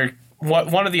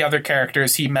one of the other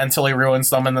characters. He mentally ruins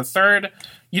them. And the third,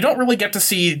 you don't really get to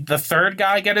see the third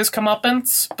guy get his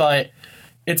comeuppance, but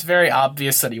it's very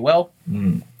obvious that he will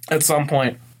at some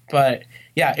point. But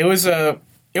yeah, it was a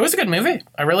good movie.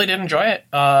 I really did enjoy it.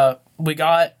 We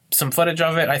got some footage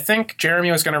of it. I think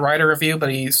Jeremy was going to write a review, but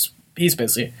he's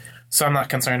busy, so I'm not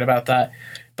concerned about that.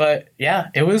 But yeah,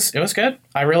 it was good.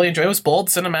 I really enjoyed it. It was bold,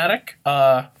 cinematic,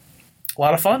 a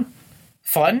lot of fun.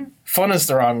 Fun is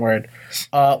the wrong word.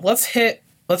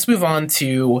 Let's move on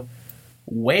to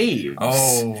Waves.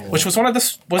 Oh. Which was one of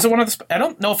the I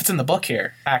don't know if it's in the book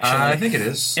here, actually. I think it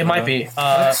is. It might be.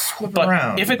 Let's flip but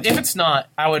around. if it's not,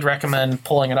 I would recommend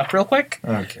pulling it up real quick.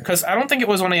 Okay. Because I don't think it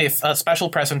was one of the special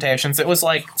presentations. It was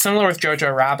like similar with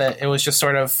Jojo Rabbit. It was just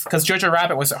sort of because Jojo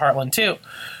Rabbit was at Heartland too.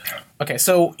 Okay,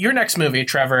 so your next movie,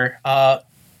 Trevor. Why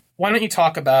don't you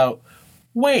talk about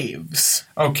Waves?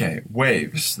 Okay,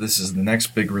 Waves. This is the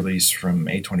next big release from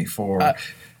A24.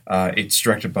 It's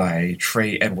directed by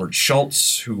Trey Edward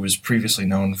Schultz, who was previously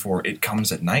known for It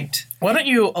Comes at Night. Why don't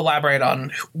you elaborate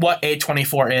on what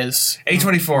A24 is?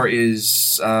 A24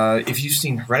 is, if you've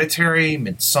seen Hereditary,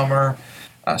 Midsommar,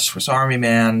 Swiss Army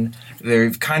Man,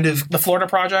 they've kind of... The Florida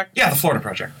Project? Yeah, the Florida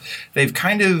Project. They've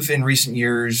kind of, in recent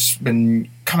years, been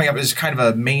coming up as kind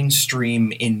of a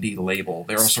mainstream indie label.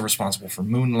 They're also responsible for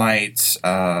Moonlight,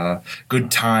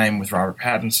 Good Time with Robert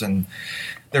Pattinson.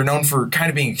 They're known for kind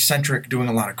of being eccentric, doing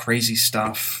a lot of crazy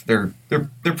stuff. They're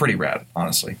pretty rad,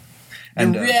 honestly.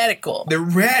 And, radical. They're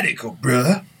radical,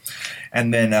 bruh.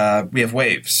 And then we have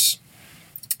Waves.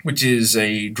 which is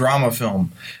a drama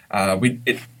film.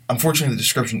 Unfortunately, the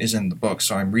description isn't in the book,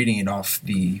 so I'm reading it off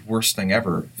the worst thing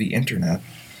ever, the internet.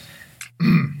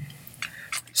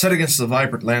 Set against the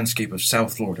vibrant landscape of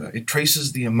South Florida, it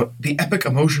traces the epic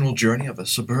emotional journey of a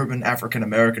suburban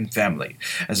African-American family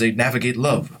as they navigate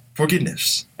love,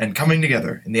 forgiveness, and coming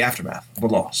together in the aftermath of a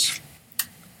loss.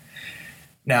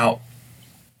 Now,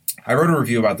 I wrote a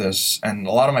review about this, and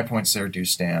a lot of my points there do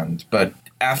stand, but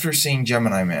after seeing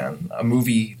Gemini Man, a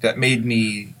movie that made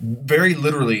me very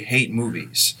literally hate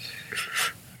movies,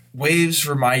 Waves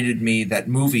reminded me that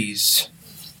movies,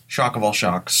 shock of all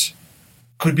shocks,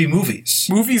 could be movies.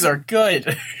 Movies are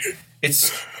good.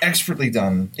 It's expertly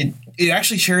done. It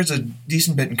actually shares a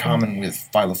decent bit in common with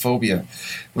Philophobia,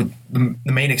 with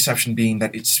the main exception being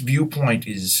that its viewpoint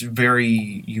is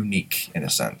very unique in a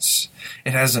sense.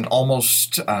 It has an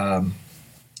almost, or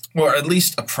at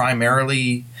least a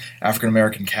primarily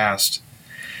African-American cast.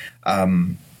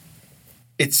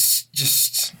 It's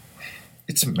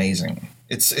amazing.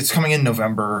 It's coming in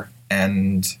November.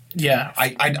 And yeah,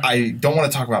 I don't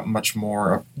want to talk about much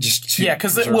more.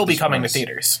 Because it will be coming to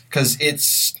theaters. Because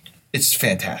it's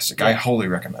fantastic. Yeah. I wholly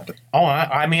recommend it. Oh,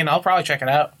 I mean, I'll probably check it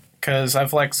out because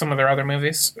I've liked some of their other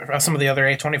movies, some of the other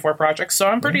A24 projects. So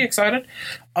I'm pretty excited.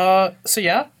 So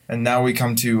yeah. And now we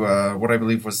come to what I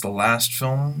believe was the last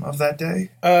film of that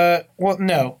day. Well,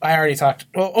 no, I already talked.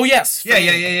 Oh, yes. Yeah.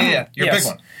 Your big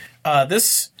one.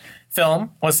 This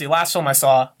film was the last film I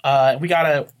saw. I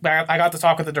got to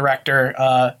talk with the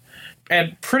director,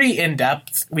 and pretty in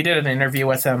depth. We did an interview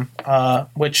with him,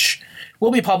 which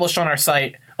will be published on our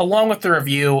site along with the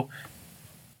review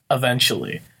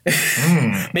eventually.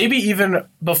 Maybe even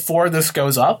before this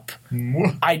goes up.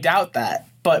 I doubt that,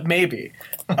 but maybe.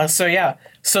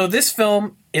 So this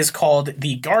film is called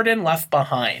The Garden Left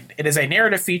Behind. It is a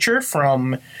narrative feature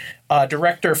from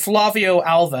director Flavio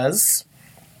Alves.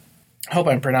 I hope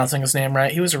I'm pronouncing his name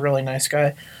right. He was a really nice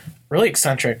guy. Really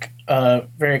eccentric.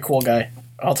 Very cool guy.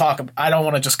 I don't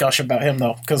want to just gush about him,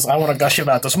 though, because I want to gush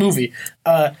about this movie.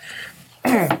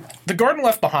 The Garden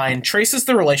Left Behind traces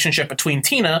the relationship between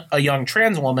Tina, a young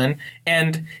trans woman,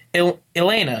 and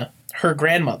Elena, her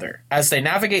grandmother, as they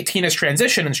navigate Tina's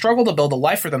transition and struggle to build a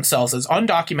life for themselves as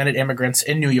undocumented immigrants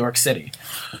in New York City.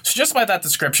 So just by that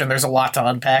description, there's a lot to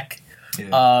unpack.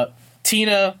 Yeah.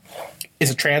 Tina is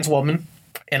a trans woman,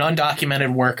 an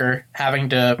undocumented worker having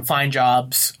to find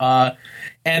jobs.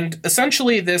 And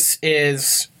essentially this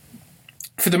is,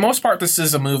 for the most part, this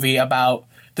is a movie about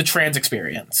the trans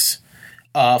experience.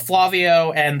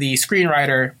 Flavio and the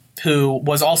screenwriter, who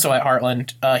was also at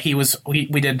Heartland, he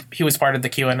was part of the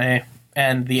Q&A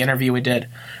and the interview we did.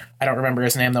 I don't remember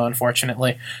his name, though,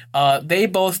 unfortunately. They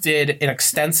both did an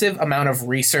extensive amount of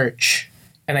research,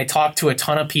 and they talked to a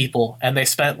ton of people, and they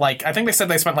spent I think they said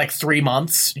they spent 3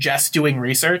 months just doing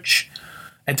research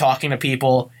and talking to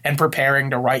people and preparing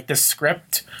to write this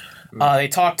script. They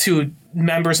talked to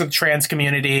members of the trans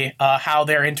community, how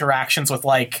their interactions with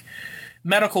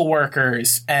medical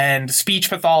workers and speech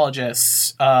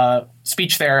pathologists,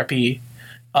 speech therapy,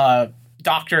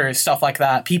 doctors, stuff like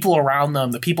that, people around them,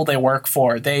 the people they work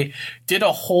for. They did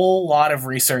a whole lot of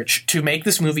research to make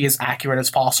this movie as accurate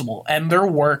as possible, and their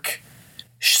work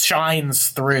shines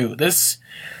through. This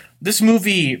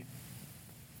movie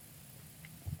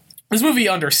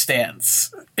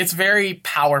understands. It's very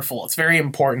powerful. It's very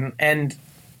important, and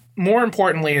more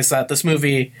importantly is that this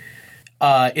movie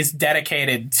is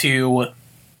dedicated to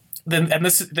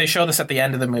they show this at the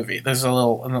end of the movie. There's a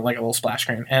little splash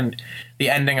screen, and the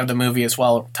ending of the movie as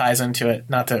well ties into it.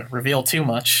 Not to reveal too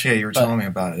much. Yeah, you were telling me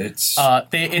about it.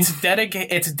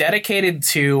 It's dedicated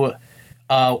to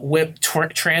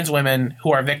trans women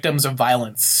who are victims of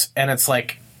violence, and it's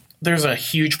there's a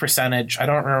huge percentage. I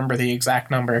don't remember the exact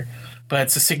number, but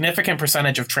it's a significant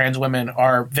percentage of trans women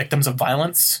are victims of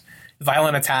violent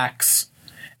attacks.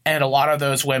 And a lot of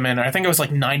those women, I think it was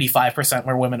 95%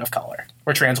 were women of color,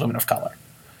 were trans women of color,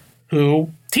 who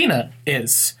Tina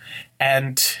is.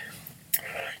 And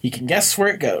you can guess where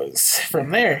it goes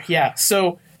from there. Yeah,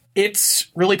 so it's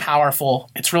really powerful.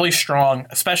 It's really strong,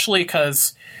 especially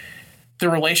because the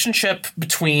relationship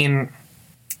between,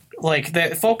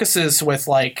 it focuses with,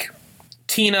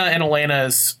 Tina and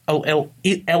Elena's,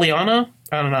 Eliana?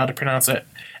 I don't know how to pronounce it,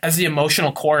 as the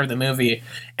emotional core of the movie.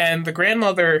 And the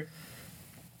grandmother,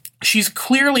 she's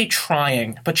clearly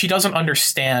trying, but she doesn't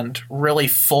understand really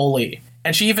fully.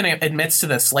 And she even admits to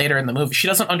this later in the movie. She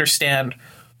doesn't understand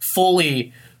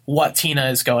fully what Tina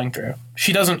is going through.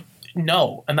 She doesn't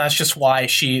know. And that's just why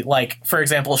she, for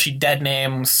example, she dead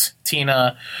names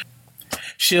Tina.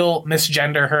 She'll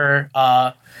misgender her.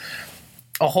 A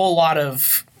whole lot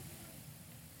of...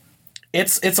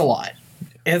 It's a lot.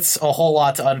 it's a whole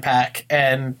lot to unpack,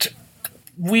 and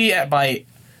we at Byte,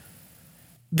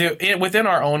 within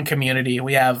our own community,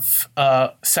 we have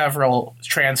several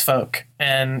trans folk,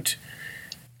 and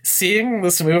seeing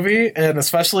this movie, and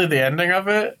especially the ending of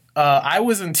it, I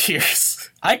was in tears.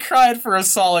 I cried for a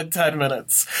solid 10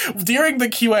 minutes during the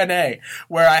Q&A,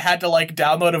 where I had to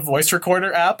download a voice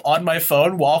recorder app on my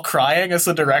phone while crying as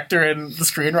the director and the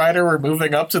screenwriter were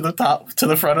moving up to the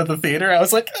front of the theater. I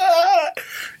was like, ah!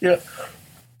 Yeah,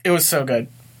 it was so good.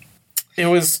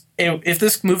 If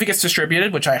this movie gets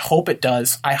distributed, which I hope it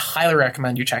does, I highly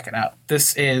recommend you check it out.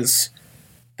 This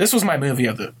was my movie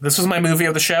of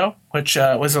the show, which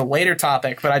was a later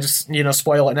topic, but I just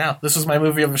spoil it now. This was my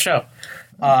movie of the show.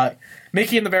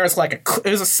 Mickey and the Bear is it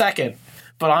was a second,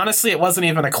 but honestly, it wasn't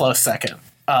even a close second.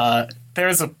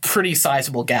 There's a pretty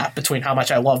sizable gap between how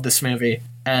much I love this movie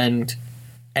and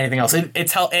anything else.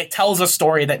 It tells a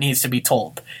story that needs to be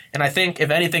told, and I think if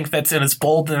anything fits in as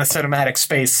bold in a cinematic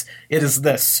space, it is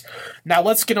this. Now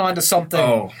let's get on to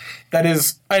something that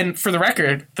is, and for the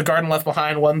record, The Garden Left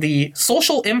Behind won the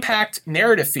Social Impact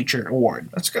Narrative Feature Award.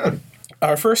 That's good.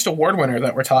 Our first award winner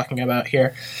that we're talking about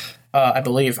here. I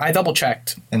believe. I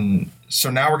double-checked. And so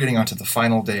now we're getting onto the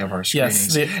final day of our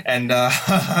screenings.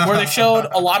 Yes. Where they showed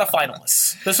a lot of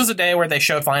finalists. This was a day where they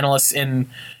showed finalists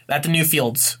at the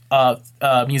Newfields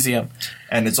Museum.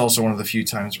 And it's also one of the few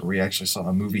times where we actually saw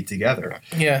a movie together.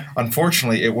 Yeah.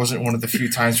 Unfortunately, it wasn't one of the few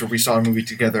times where we saw a movie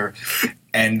together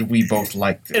and we both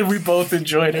liked it. And we both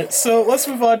enjoyed it. So let's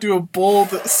move on to a bold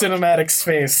cinematic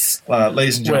space.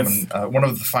 Ladies and gentlemen, one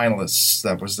of the finalists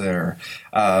that was there,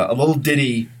 a little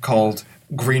ditty called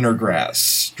Greener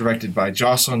Grass, directed by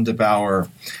Jocelyn DeBauer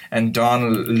and Don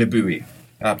LeBouy,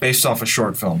 based off a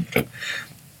short film.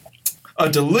 A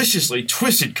deliciously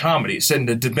twisted comedy set in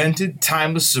a demented,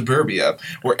 timeless suburbia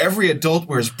where every adult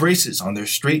wears braces on their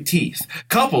straight teeth,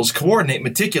 couples coordinate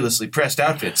meticulously pressed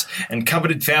outfits, and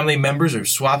coveted family members are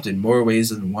swapped in more ways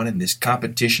than one in this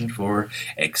competition for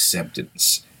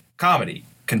acceptance. Comedy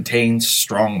contains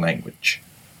strong language.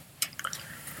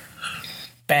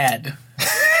 Bad.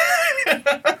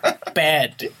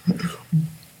 Bad.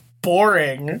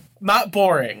 Boring. Not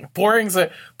boring. Boring's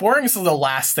the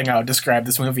last thing I would describe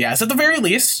this movie as. At the very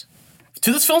least,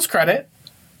 to this film's credit,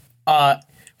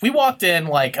 we walked in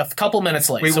a couple minutes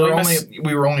late. We were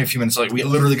only a few minutes late. We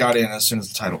literally got in as soon as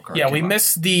the title card came we up.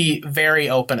 missed the very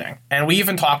opening. And we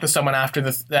even talked to someone after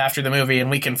the movie, and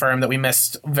we confirmed that we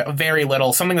missed very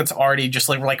little, something that's already just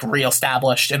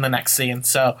re-established in the next scene.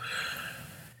 So,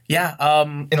 yeah.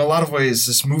 In a lot of ways,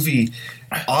 this movie,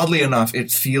 oddly enough,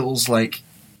 it feels like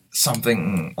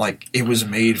something like it was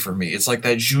made for me. It's like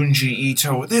that Junji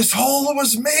Ito, this whole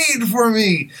was made for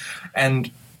me. And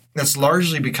that's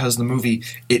largely because the movie,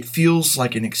 it feels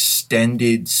like an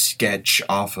extended sketch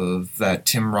off of that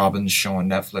Tim Robbins show on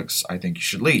Netflix, I Think You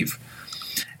Should Leave.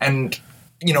 And,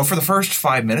 for the first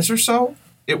 5 minutes or so,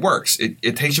 it works.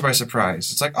 It takes you by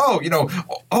surprise. It's like,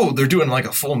 they're doing a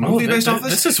full movie based off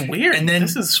this? This is weird. And then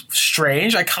this is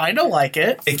strange. I kind of like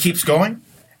it. It keeps going.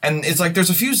 And it's like there's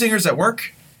a few zingers that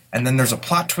work. And then there's a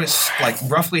plot twist,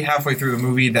 roughly halfway through the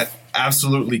movie that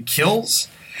absolutely kills.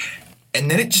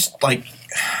 And then it just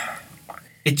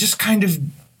kind of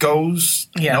goes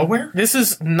nowhere. This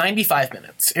is 95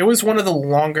 minutes. It was one of the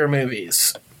longer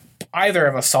movies either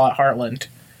of us saw at Heartland.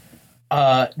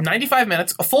 95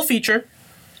 minutes, a full feature.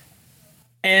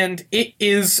 And it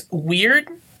is weird.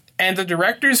 And the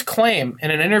directors claim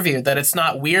in an interview that it's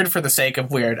not weird for the sake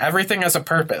of weird. Everything has a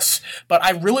purpose. But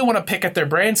I really want to pick at their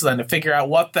brains then to figure out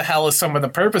what the hell is some of the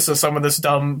purpose of some of this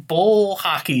dumb bull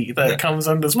hockey that comes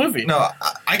in this movie. No,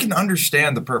 I can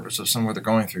understand the purpose of some of what they're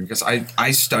going through because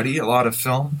I study a lot of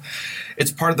film.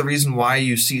 It's part of the reason why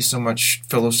you see so much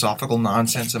philosophical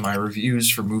nonsense in my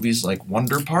reviews for movies like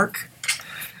Wonder Park.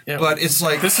 Yeah. But it's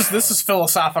like this is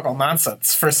philosophical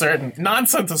nonsense for certain,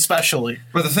 nonsense especially.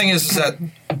 But the thing is that,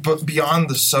 but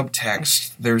beyond the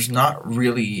subtext, there's not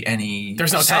really any.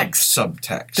 There's no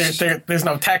subtext. There's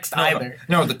no text either.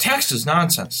 No, the text is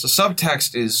nonsense. The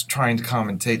subtext is trying to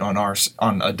commentate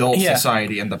on adult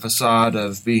society and the facade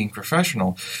of being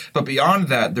professional. But beyond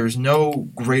that, there's no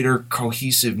greater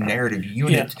cohesive narrative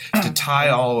unit to tie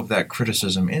all of that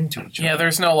criticism into each other. Yeah,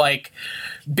 there's no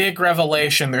big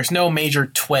revelation. There's no major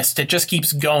twist. It just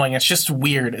keeps going. It's just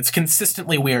weird. It's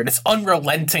consistently weird. It's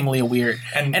unrelentingly weird.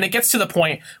 And it gets to the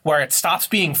point where it stops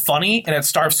being funny and it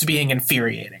starts being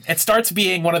infuriating. It starts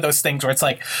being one of those things where it's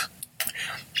like,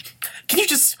 can you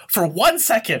just, for 1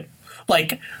 second,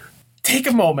 take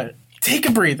a moment, take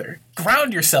a breather,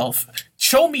 ground yourself,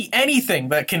 show me anything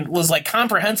that was like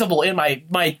comprehensible in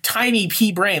my tiny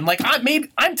pea brain. Like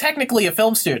I'm technically a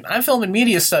film student. I'm film and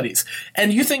media studies,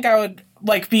 and you think I would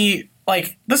like be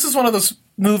like, this is one of those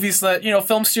movies that, you know,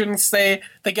 film students, they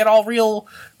get all real,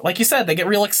 like you said, they get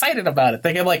real excited about it.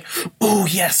 They get like, ooh,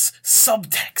 yes,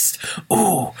 subtext.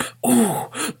 Ooh, ooh,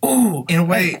 ooh. In a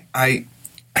way, I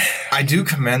do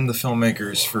commend the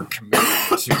filmmakers for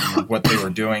committing to what they were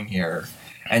doing here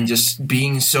and just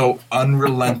being so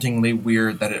unrelentingly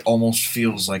weird that it almost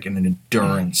feels like an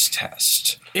endurance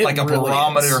test. Like a really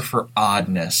barometer for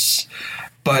oddness.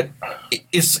 But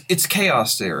it's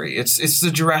chaos theory. It's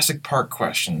the Jurassic Park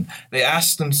question. They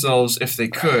asked themselves if they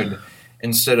could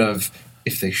instead of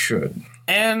if they should.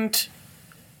 And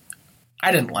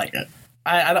I didn't like it.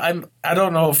 I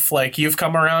don't know if like you've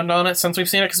come around on it since we've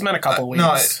seen it, because it's been a couple weeks.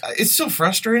 No, it's still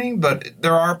frustrating, but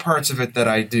there are parts of it that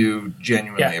I do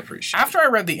genuinely appreciate. After I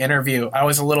read the interview, I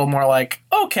was a little more like,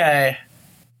 okay,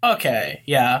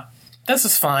 yeah, this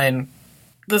is fine.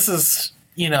 This is,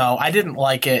 you know, I didn't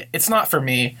like it. It's not for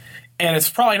me, and it's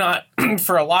probably not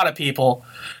for a lot of people,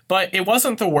 but it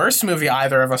wasn't the worst movie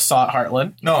either of us saw at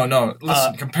Heartland. No.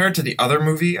 Listen, compared to the other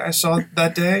movie I saw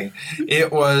that day,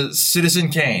 it was Citizen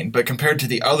Kane, but compared to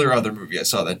the other movie I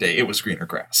saw that day, it was Greener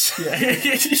Grass.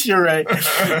 Yeah, you're right.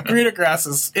 Greener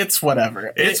Grass it's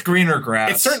whatever. It's Greener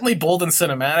Grass. It's certainly bold and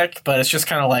cinematic, but it's just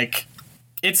kind of like,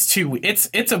 it's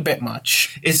a bit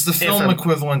much. It's the film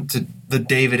equivalent to the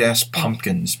David S.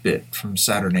 Pumpkins bit from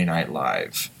Saturday Night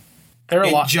Live.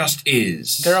 Just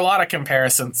is. There are a lot of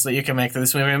comparisons that you can make to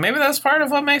this movie, and maybe that's part of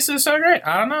what makes it so great.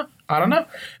 I don't know.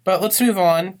 But let's move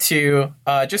on to,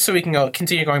 just so we can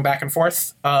continue going back and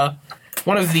forth,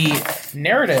 one of the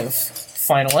narrative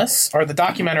finalists, or the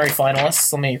documentary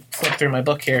finalists. Let me flip through my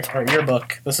book here, or your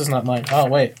book. This is not mine. Oh,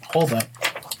 wait. Hold up.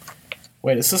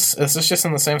 Wait, is this just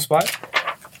in the same spot?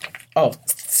 Oh,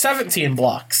 17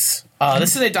 Blocks.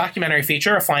 This is a documentary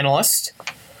feature, a finalist.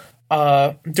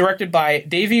 Directed by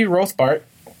Davy Rothbart.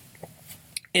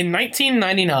 In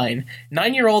 1999,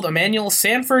 9-year-old Emmanuel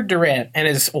Sanford Durant and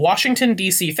his Washington,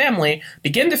 D.C. family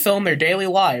begin to film their daily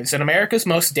lives in America's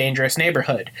most dangerous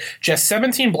neighborhood, just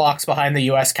 17 blocks behind the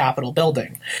U.S. Capitol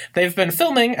building. They've been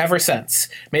filming ever since.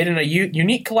 Made in a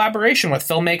unique collaboration with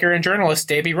filmmaker and journalist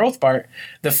Davy Rothbart,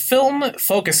 the film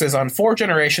focuses on 4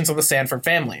 generations of the Sanford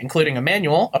family, including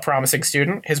Emmanuel, a promising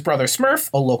student, his brother Smurf,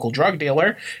 a local drug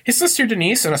dealer, his sister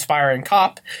Denise, an aspiring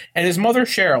cop, and his mother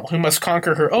Cheryl, who must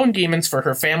conquer her own demons for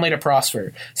her family to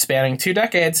prosper. Spanning 2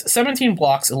 decades, 17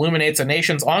 Blocks illuminates a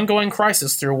nation's ongoing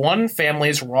crisis through one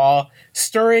family's raw,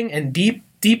 stirring, and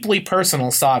deeply personal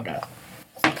saga.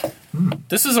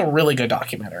 This is a really good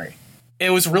documentary. It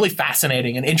was really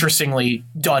fascinating and interestingly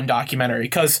done documentary,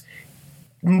 because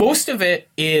most of it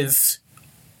is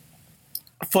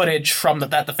footage from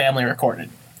that the family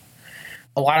recorded.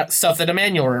 A lot of stuff that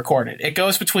Emmanuel recorded. It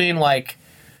goes between, like,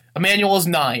 Emmanuel is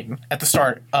 9 at the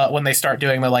start when they start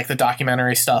doing the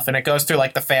documentary stuff, and it goes through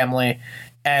like the family,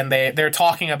 and they're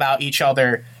talking about each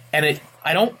other, and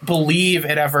I don't believe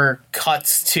it ever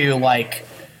cuts to like,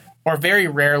 or very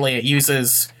rarely it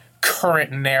uses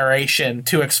current narration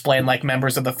to explain like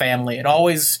members of the family. It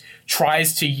always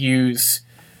tries to use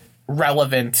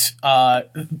relevant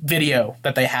video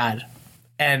that they had,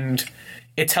 and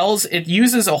it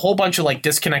uses a whole bunch of like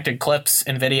disconnected clips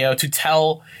and video to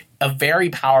tell a very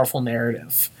powerful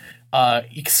narrative.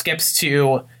 It skips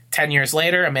to 10 years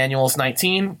later. Emmanuel's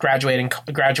 19,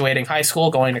 graduating high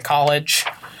school, going to college,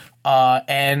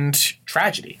 and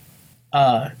tragedy.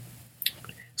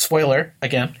 Spoiler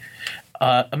again.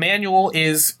 Emmanuel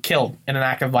is killed in an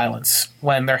act of violence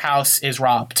when their house is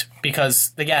robbed.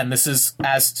 Because again, this is,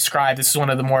 as described, this is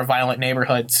one of the more violent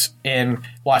neighborhoods in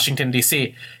Washington,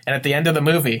 D.C. And at the end of the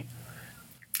movie,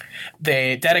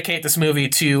 they dedicate this movie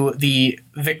to the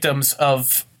victims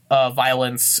of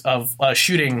violence, of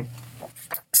shooting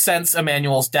since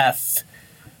Emmanuel's death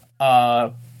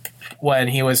when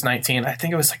he was 19. I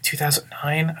think it was like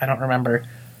 2009. I don't remember.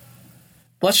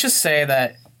 Let's just say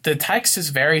that the text is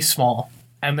very small,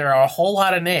 and there are a whole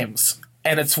lot of names.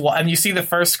 And you see the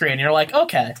first screen, you're like,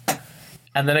 okay.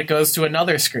 And then it goes to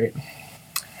another screen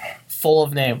full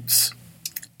of names.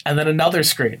 And then another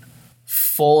screen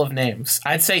full of names.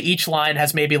 I'd say each line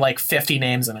has maybe like 50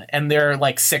 names in it, and there are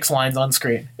like 6 lines on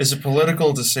screen. Is it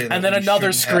political to say that? And then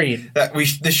another screen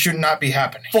this should not be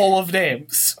happening. Full of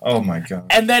names. Oh my god.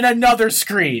 And then another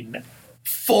screen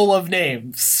full of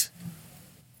names.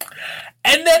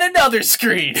 And then another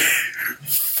screen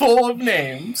full of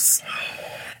names.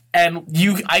 And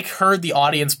I heard the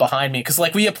audience behind me, because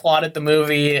like we applauded the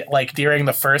movie like during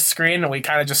the first screen, and we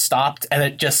kind of just stopped, and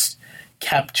it just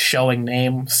kept showing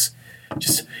names.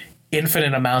 Just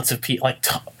infinite amounts of people. Like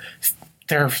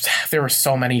there were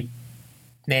so many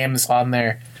names on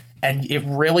there, and it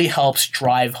really helps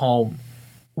drive home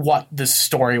what the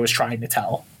story was trying to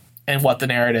tell and what the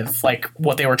narrative, like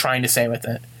what they were trying to say with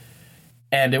it.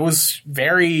 And it was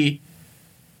very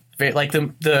like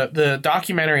the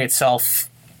documentary itself.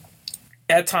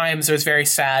 At times it was very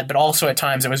sad, but also at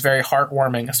times it was very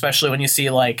heartwarming, especially when you see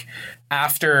like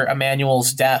after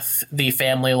Emmanuel's death, the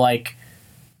family like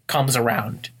comes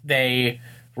around. They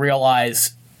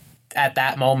realize at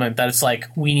that moment that it's like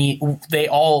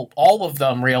all of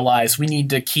them realize we need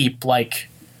to get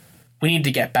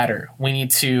better. We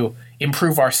need to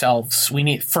improve ourselves. We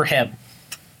need for him.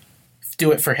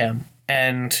 Do it for him.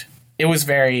 And it was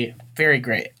very, very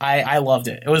great. I loved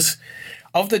it. It was,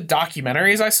 of the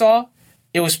documentaries I saw,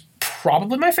 it was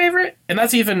probably my favorite, and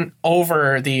that's even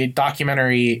over the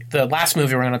documentary, the last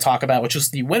movie we're going to talk about, which was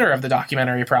the winner of the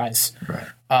documentary prize. Right.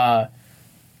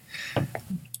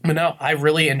 But no, I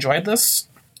really enjoyed this,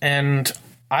 and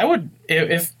I would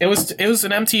if it was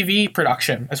an MTV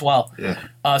production as well.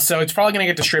 Yeah. So it's probably going to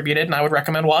get distributed, and I would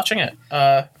recommend watching it.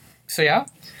 So yeah.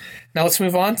 Now let's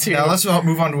move on to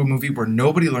a movie where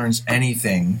nobody learns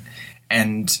anything,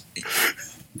 and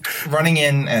running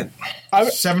in at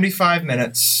 75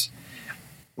 minutes.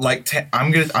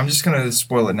 I'm just gonna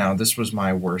spoil it now. This was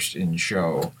my worst in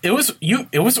show.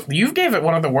 You gave it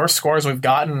one of the worst scores we've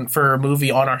gotten for a movie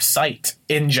on our site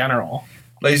in general.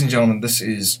 Ladies and gentlemen, this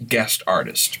is Guest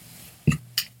Artist,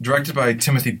 directed by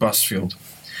Timothy Busfield.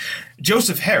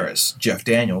 Joseph Harris, Jeff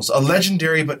Daniels, a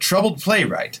legendary but troubled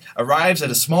playwright, arrives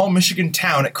at a small Michigan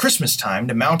town at Christmas time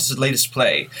to mount his latest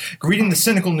play. Greeting the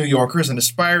cynical New Yorker is an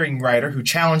aspiring writer who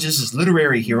challenges his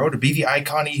literary hero to be the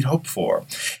icon he'd hoped for.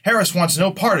 Harris wants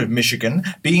no part of Michigan,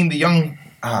 being the young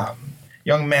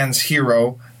man's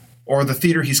hero or the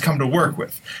theater he's come to work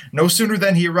with. No sooner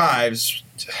than he arrives...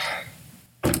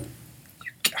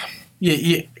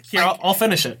 Yeah. Here, I'll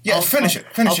finish it. Yeah, finish it.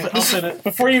 Finish it.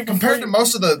 Before you compared to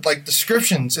most of the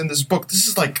descriptions in this book, this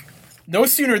is like... No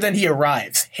sooner than he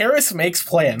arrives, Harris makes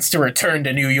plans to return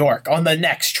to New York on the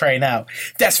next train out.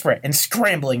 Desperate and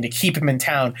scrambling to keep him in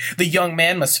town, the young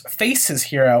man must face his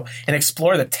hero and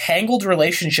explore the tangled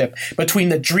relationship between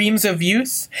the dreams of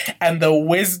youth and the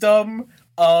wisdom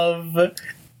of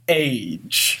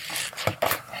age.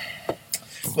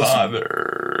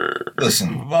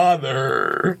 Listen.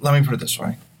 Father. Let me put it this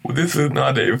way. This is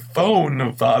not a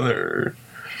phone, Father.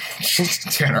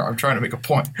 Tanner, I'm trying to make a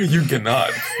point. You cannot.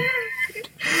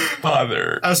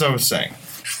 Father. As I was saying,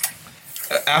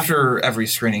 after every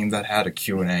screening that had a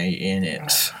Q&A in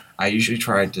it, I usually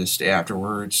tried to stay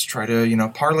afterwards, try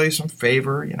to, parlay some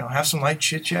favor, have some light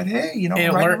chit-chat. Hey,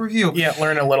 write a review. Yeah,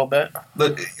 learn a little bit.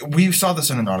 We saw this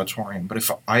in an auditorium, but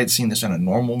if I had seen this in a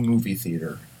normal movie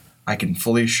theater, I can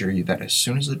fully assure you that as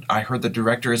soon as I heard the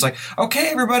director is like, okay,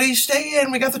 everybody, stay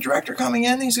in. We got the director coming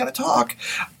in. He's going to talk.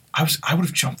 I would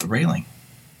have jumped the railing.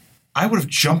 I would have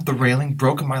jumped the railing,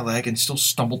 broken my leg, and still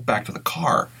stumbled back to the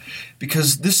car.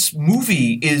 Because this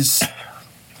movie is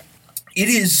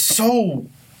so...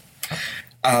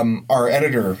 our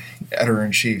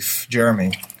editor-in-chief,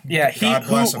 Jeremy... Yeah,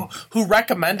 who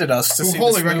recommended us to see this movie. Who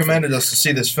wholly recommended us to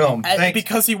see this film.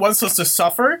 Because he wants us to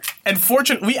suffer. And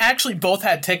fortunately, we actually both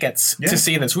had tickets to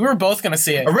see this. We were both going to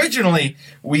see it. Originally,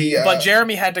 but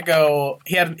Jeremy had to go...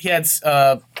 He had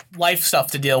life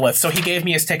stuff to deal with, so he gave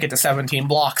me his ticket to 17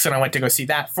 Blocks, and I went to go see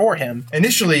that for him.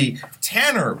 Initially,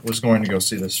 Tanner was going to go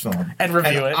see this film. And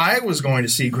review it. I was going to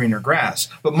see Greener Grass.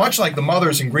 But much like the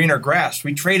mothers in Greener Grass,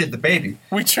 we traded the baby.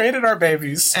 We traded our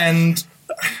babies. And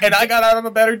I got out on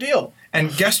a better deal.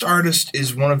 And Guest Artist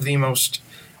is one of the most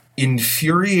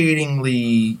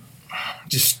infuriatingly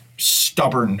just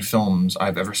stubborn films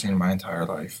I've ever seen in my entire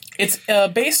life. It's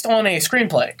based on a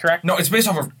screenplay, correct? No, it's based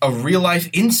off of a real-life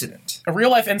incident. A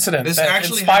real-life incident this that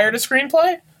actually inspired a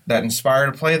screenplay? That inspired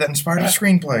a play, that inspired a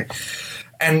screenplay.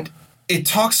 And it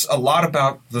talks a lot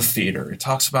about the theater. It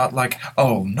talks about,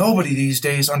 nobody these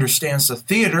days understands the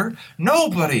theater.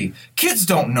 Nobody. Kids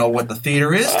don't know what the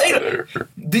theater is.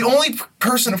 The only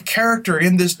person of character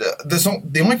in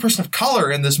the only person of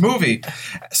color in this movie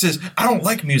says, I don't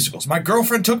like musicals. My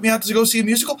girlfriend took me out to go see a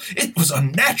musical. It was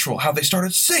unnatural how they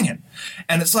started singing.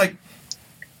 And it's like,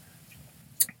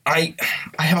 I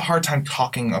have a hard time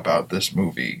talking about this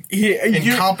movie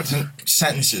in competent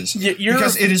sentences.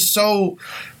 Because it is so...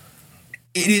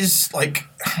 It is like...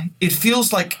 It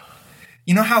feels like...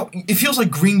 You know how... It feels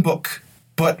like Green Book,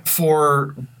 but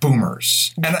for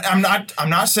boomers. And I'm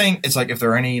not saying it's like if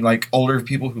there are any like older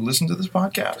people who listen to this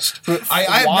podcast.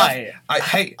 Why?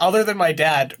 Hey, other than my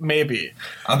dad, maybe.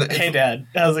 Hey, Dad,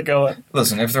 how's it going?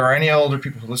 Listen, if there are any older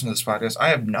people who listen to this podcast, I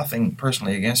have nothing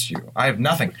personally against you. I have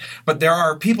nothing. But there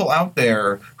are people out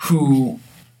there who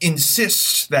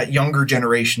insists that younger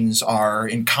generations are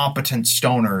incompetent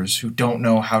stoners who don't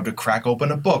know how to crack open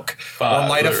a book or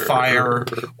light a fire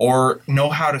or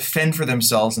know how to fend for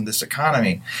themselves in this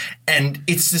economy. And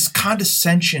it's this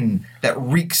condescension that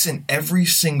reeks in every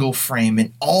single frame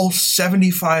in all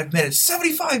 75 minutes.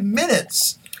 75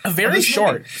 minutes! Very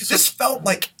short. This felt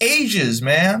like ages,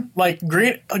 man. Like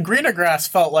Greener Grass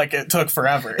felt like it took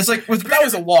forever. It's like that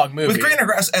was a long movie. With Greener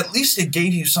Grass, at least it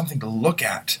gave you something to look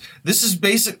at. This is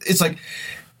basic. It's like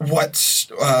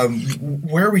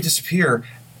Where We Disappear.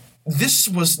 This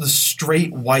was the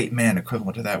straight white man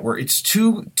equivalent to that, where it's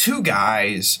two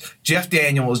guys. Jeff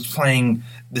Daniels is playing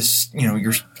this,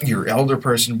 your elder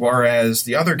person, whereas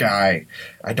the other guy,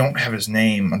 I don't have his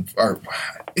name, or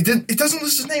it doesn't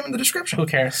list his name in the description. Who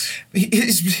cares?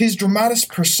 His dramatis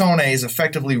personae is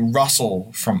effectively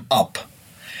Russell from Up.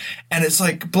 And it's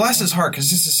like, bless his heart,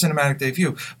 because this is a cinematic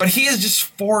debut. But he is just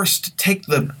forced to take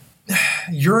the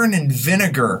urine and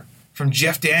vinegar from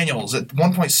Jeff Daniels, at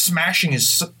one point smashing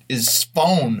his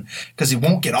phone because he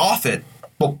won't get off it.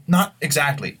 Well, not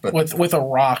exactly, but with a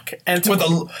rock. And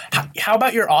how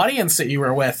about your audience that you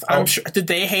were with? I'm sure, did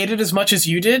they hate it as much as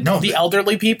you did? No, the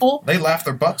elderly people. They laughed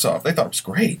their butts off. They thought it was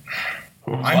great.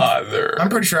 Mother. I'm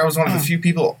pretty sure I was one of the few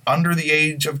people under the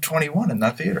age of 21 in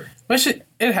that theater. Which it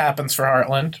happens for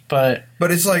Heartland, but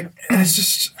it's like, it's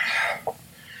just,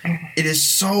 it is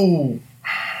so.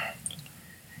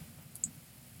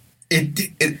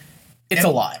 It's a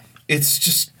lot. It's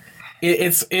just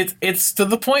it's to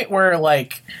the point where,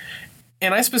 like,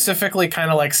 and I specifically kind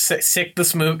of like sicked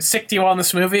you on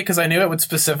this movie because I knew it would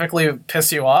specifically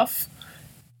piss you off.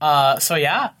 So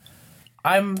yeah,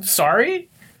 I'm sorry,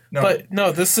 but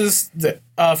no, this is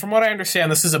from what I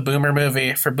understand, this is a boomer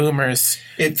movie for boomers.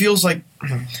 It feels like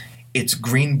it's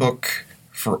Green Book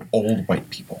for old white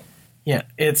people. Yeah,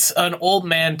 it's an old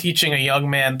man teaching a young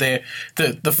man the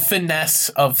finesse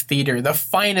of theater, the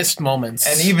finest moments.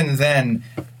 And even then,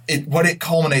 what it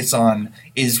culminates on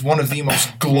is one of the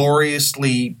most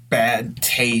gloriously bad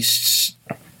tastes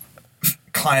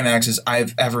climaxes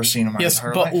I've ever seen in my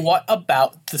entire life. But what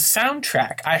about the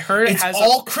soundtrack? I heard it has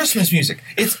all Christmas music.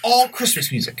 It's all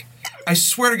Christmas music. I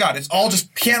swear to God, it's all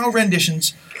just piano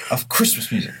renditions of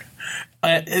Christmas music.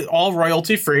 All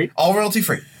royalty free. All royalty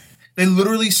free. They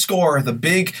literally score the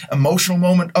big emotional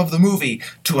moment of the movie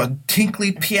to a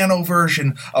tinkly piano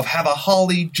version of Have a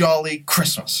Holly Jolly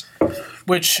Christmas.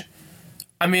 Which,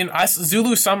 I mean,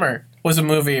 Zulu Summer was a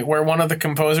movie where one of the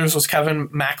composers was Kevin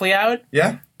MacLeod.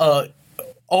 Yeah.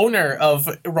 Owner of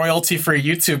royalty-free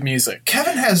YouTube music.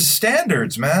 Kevin has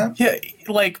standards, man. Yeah,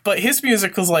 but his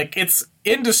music was like, it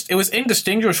was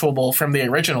indistinguishable from the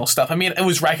original stuff. I mean, it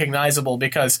was recognizable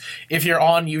because if you're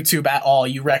on YouTube at all,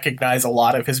 you recognize a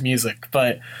lot of his music.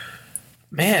 But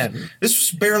man, this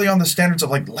was barely on the standards of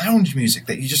like lounge music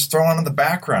that you just throw on in the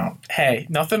background. Hey,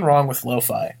 nothing wrong with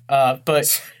lo-fi.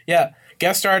 But yeah,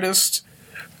 guest artist,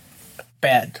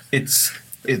 bad. It's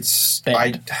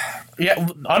bad.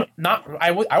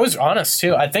 I was honest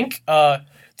too. I think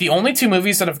the only two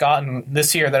movies that have gotten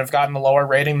this year that have gotten a lower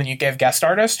rating than you gave guest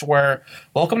artist were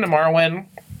Welcome to Marwen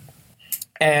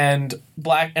and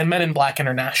Men in Black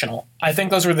International. I think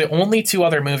those were the only two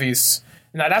other movies.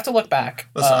 And I'd have to look back.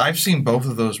 Listen, I've seen both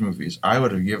of those movies. I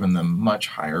would have given them much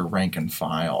higher rank and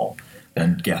file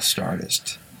than guest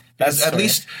artist. At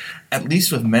least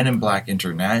with Men in Black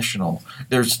International,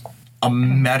 there's a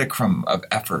metachrome of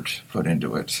effort put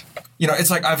into it. It's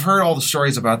like I've heard all the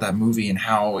stories about that movie and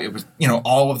how it was,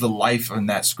 all of the life in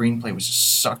that screenplay was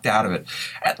just sucked out of it.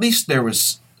 At least there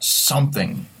was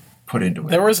something put into it.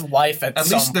 There was life at some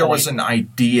point. At least there was an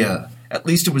idea. At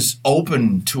least it was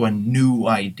open to a new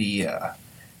idea.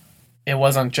 It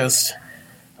wasn't just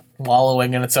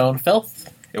wallowing in its own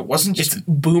filth. It wasn't just... It's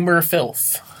boomer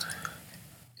filth.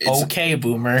 Okay,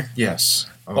 boomer. Yes.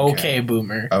 Okay,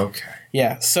 boomer. Okay.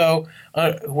 Yeah, so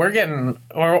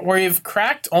we've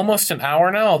cracked almost an hour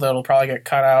now, although it'll probably get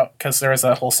cut out because there is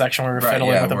a whole section where we're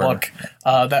fiddling with the book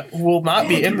that will not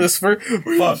be in this for...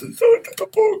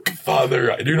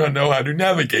 Father, I do not know how to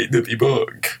navigate the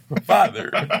book.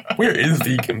 Father, where is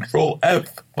the Control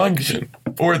F function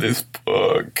for this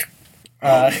book?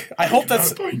 I hope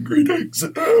that's...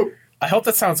 I hope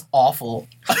that sounds awful.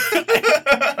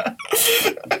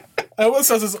 almost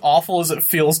sounds as awful as it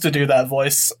feels to do that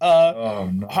voice. Oh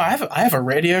no! I have a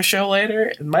radio show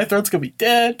later, and my throat's gonna be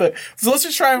dead. But so let's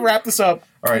just try and wrap this up.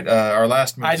 All right, our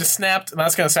last movie. I just snapped, and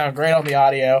that's gonna sound great on the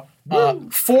audio.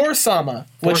 For Sama,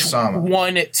 which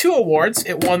won 2 awards.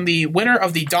 It won the winner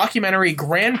of the documentary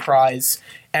Grand Prize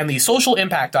and the social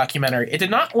impact documentary. It did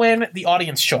not win the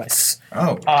audience choice.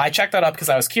 Oh, I checked that up because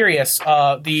I was curious.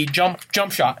 The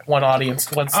jump shot won audience.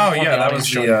 That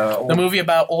was the movie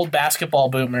about old basketball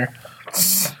boomer.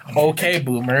 Okay,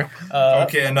 boomer.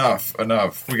 Okay, enough.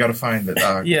 We got to find it.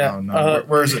 Yeah. Oh, no.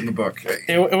 Where is it in the book?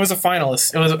 It was a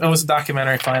finalist. It was a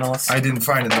documentary finalist. I didn't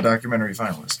find it in the documentary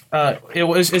finalist.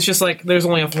 It's just like there's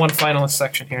only one finalist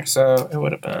section here, so it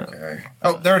would have been. Okay.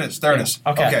 Oh, there it is.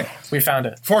 Okay. We found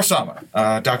it. For Sama,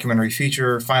 documentary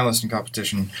feature, finalist in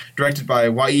competition, directed by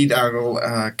Waid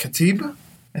Al-Khatib.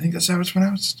 I think that's how it's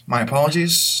pronounced. My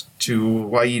apologies to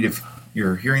Waid if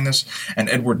you're hearing this, and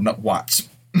Edward Watts.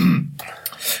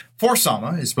 For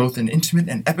Sama is both an intimate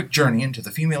and epic journey into the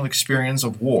female experience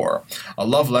of war, a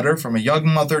love letter from a young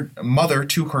mother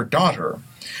to her daughter.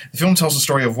 The film tells the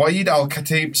story of Waid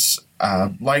al-Khatib's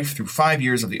life through 5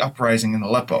 years of the uprising in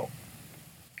Aleppo,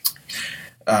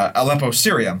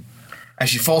 Syria, as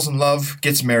she falls in love,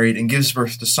 gets married, and gives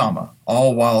birth to Sama,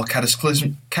 all while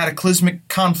cataclysmic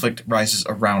conflict rises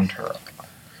around her.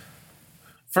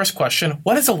 First question,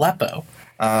 what is Aleppo?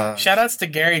 Shoutouts to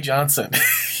Gary Johnson.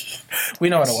 We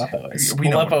know what Aleppo is.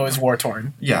 Aleppo is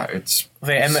war-torn. Yeah, it's...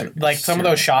 some of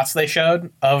those shots they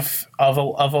showed of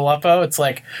Aleppo, it's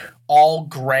like all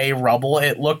gray rubble.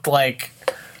 It looked like,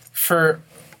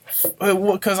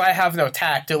 because I have no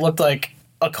tact, it looked like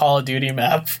a Call of Duty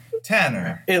map.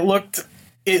 Tanner. It looked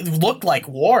like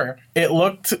war. It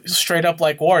looked straight up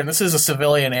like war, and this is a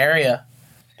civilian area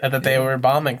that they were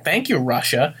bombing. Thank you,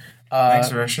 Russia.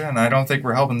 Thanks, Russia, and I don't think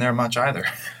we're helping there much either.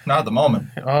 Not at the moment.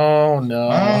 Oh,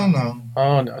 no.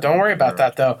 Don't worry about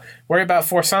that, though. Worry about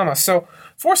For Sama. So,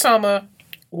 For Sama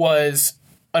was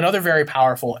another very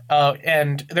powerful,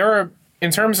 and there are,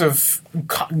 in terms of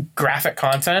graphic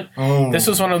content, this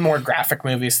was one of the more graphic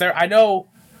movies. I know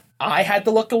I had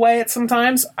to look away at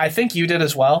sometimes. I think you did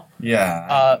as well.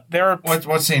 Yeah. There.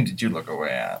 What scene did you look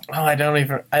away at? Oh, I don't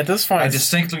even. At this point, I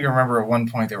distinctly remember at one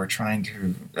point they were trying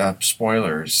to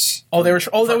spoilers. Oh, there was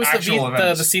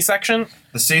the C-section.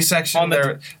 The C-section.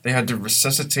 They had to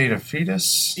resuscitate a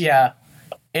fetus. Yeah,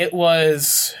 it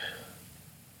was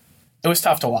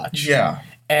tough to watch. Yeah.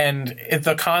 And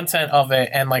the content of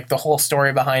it and like the whole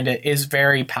story behind it is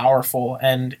very powerful,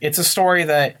 and it's a story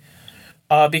that.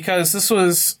 Because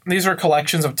these were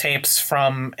collections of tapes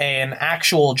from an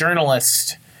actual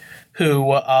journalist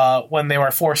who, when they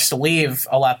were forced to leave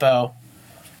Aleppo,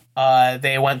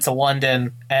 they went to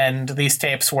London, and these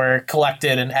tapes were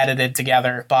collected and edited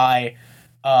together by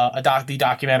the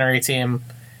documentary team,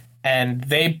 and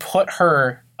they put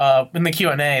her in the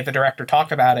Q&A. The director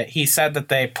talked about it. He said that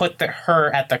they put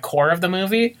her at the core of the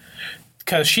movie.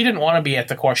 Because she didn't want to be at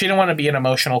the core. She didn't want to be an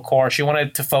emotional core. She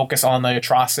wanted to focus on the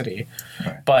atrocity.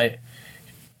 Right. But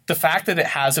the fact that it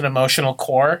has an emotional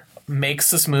core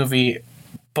makes this movie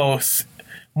both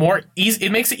more easy.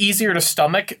 It makes it easier to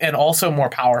stomach and also more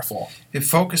powerful. It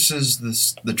focuses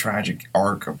the tragic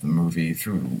arc of the movie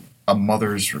through a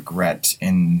mother's regret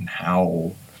in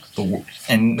how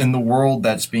in the world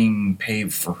that's being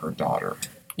paved for her daughter.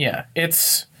 Yeah,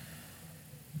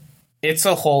 it's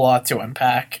a whole lot to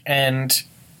unpack, and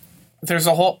there's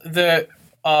Waid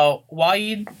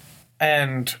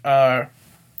and her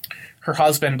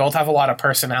husband both have a lot of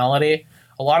personality.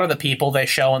 A lot of the people they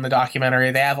show in the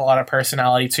documentary, they have a lot of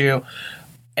personality too.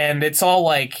 And it's all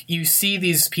like, you see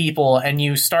these people and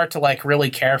you start to like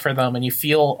really care for them and you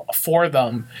feel for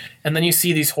them. And then you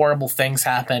see these horrible things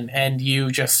happen and you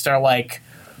just are like,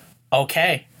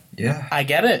 okay, yeah, I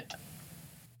get it.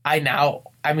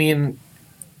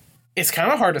 It's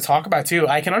kind of hard to talk about too.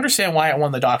 I can understand why it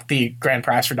won the Grand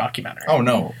Prize for documentary. Oh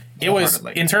no. It was,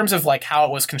 in terms of like how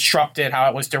it was constructed, how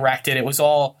it was directed, it was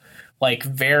all like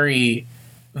very,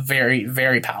 very,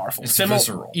 very powerful. It's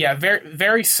visceral. Yeah, very,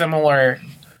 very similar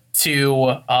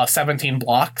to 17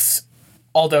 Blocks,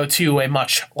 although to a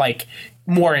much like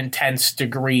more intense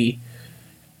degree.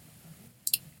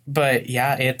 But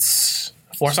yeah,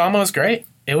 For Sama is great.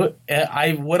 Would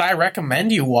I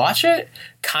recommend you watch it?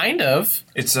 Kind of.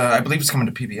 It's I believe it's coming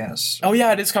to PBS. Oh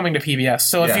yeah, it is coming to PBS.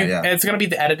 So it's going to be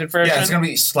the edited version. Yeah, it's going to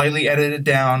be slightly edited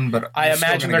down, but I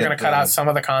imagine they're going to cut out some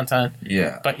of the content.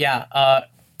 Yeah. But yeah,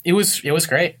 it was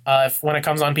great. When it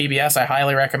comes on PBS, I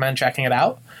highly recommend checking it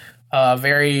out.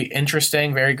 Very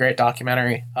interesting, very great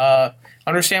documentary.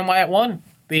 Understand why it won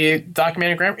the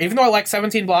documentary Grand. Even though I like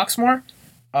 17 Blocks more,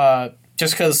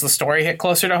 just because the story hit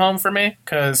closer to home for me.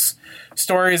 Because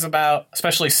stories about,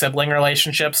 especially sibling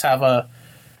relationships, have a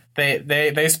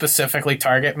they specifically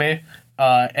target me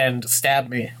and stab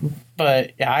me.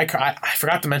 But yeah, I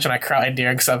forgot to mention I cried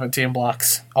during 17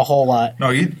 Blocks a whole lot.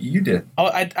 No, you did. Oh,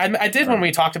 I did when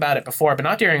we talked about it before, but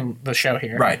not during the show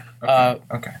here. Right. Okay.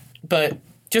 Okay. But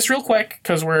just real quick,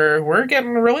 because we're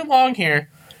getting really long here.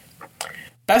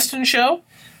 Best in show?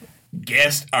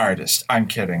 Guest artist. I'm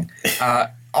kidding.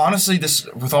 Honestly, this,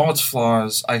 with all its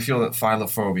flaws, I feel that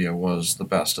Philophobia was the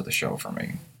best of the show for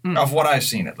me. Of what I've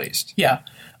seen, at least. Yeah.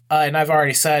 And I've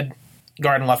already said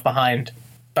Garden Left Behind.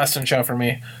 Best in show for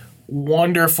me.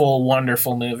 Wonderful,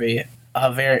 wonderful movie.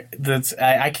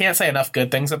 I can't say enough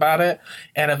good things about it.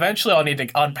 And eventually I'll need to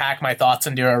unpack my thoughts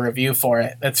and do a review for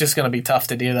it. It's just going to be tough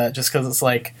to do that just because it's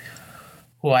like,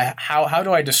 well, how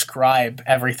do I describe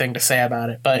everything to say about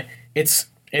it? But it's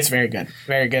very good.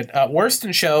 Very good. Worst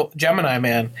in show, Gemini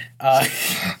Man.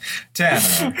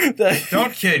 Tanner,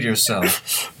 don't kid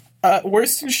yourself.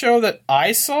 Worst in show that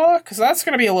I saw, because that's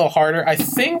going to be a little harder. I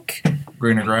think...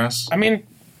 Greener Grass? I mean...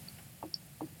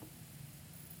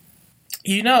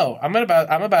 I'm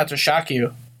about to shock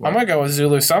you. What? I'm going to go with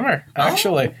Zulu Summer,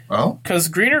 actually. Oh? Because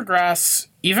Greener Grass,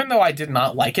 even though I did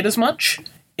not like it as much,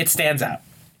 it stands out.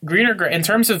 In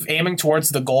terms of aiming towards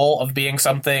the goal of being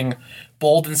something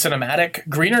bold and cinematic,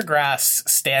 Greener Grass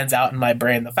stands out in my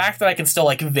brain. The fact that I can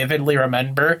still vividly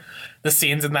remember the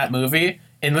scenes in that movie,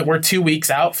 and that we're 2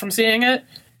 weeks out from seeing it,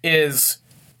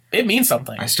 it means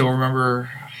something. I still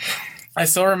remember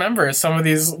some of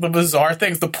the bizarre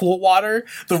things. The pool water,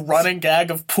 the running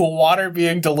gag of pool water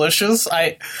being delicious.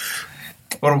 What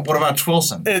about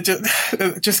Twilson? It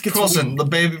just gets Twilson, the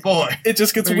baby boy. It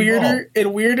just gets weirder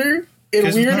and weirder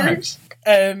and weirder,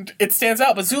 and it stands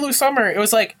out. But Zulu Summer, it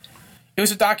was a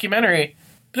documentary,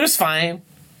 but it was fine.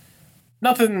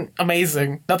 Nothing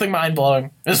amazing, nothing mind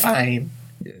blowing. It was fine.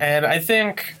 Yeah. And I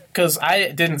think because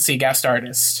I didn't see guest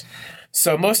artists,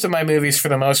 so most of my movies, for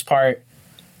the most part,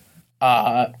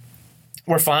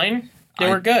 were fine. They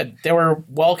were good. They were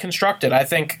well constructed. I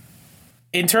think,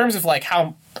 in terms of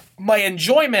how my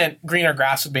enjoyment, Greener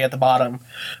Grass would be at the bottom.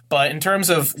 But in terms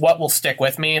of what will stick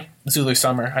with me, Zulu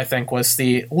Summer, I think, was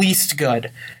the least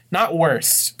good. Not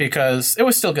worst, because it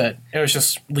was still good. It was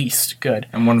just least good.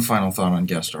 And one final thought on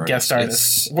guest artists. Guest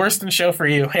artists. Worst in show for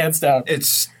you, hands down.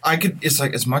 It's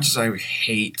as much as I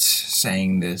hate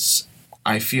saying this,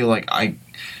 I feel like I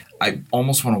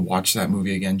almost want to watch that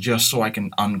movie again just so I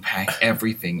can unpack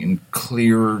everything in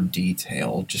clearer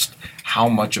detail, just how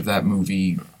much of that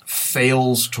movie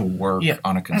fails to work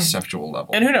on a conceptual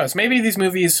level. And who knows, maybe these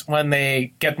movies, when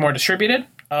they get more distributed,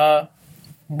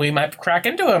 we might crack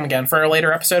into them again for a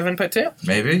later episode of Input 2.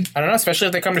 Maybe. I don't know, especially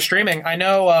if they come to streaming. I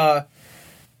know,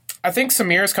 I think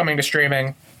Samir's coming to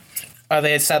streaming.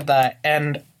 They had said that.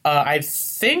 And I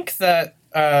think that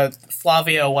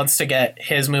Flavio wants to get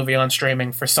his movie on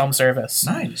streaming for some service.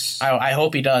 Nice. I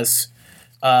hope he does.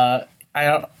 My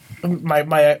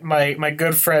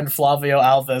good friend Flavio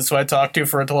Alves, who I talked to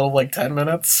for a total of 10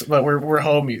 minutes, but we're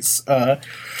homies.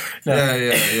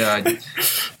 Yeah.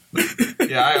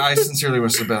 I sincerely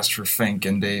wish the best for Fink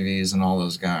and Davies and all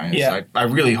those guys. Yeah. I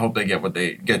really hope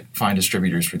they find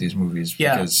distributors for these movies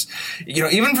because,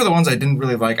 even for the ones I didn't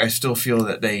really like, I still feel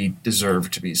that they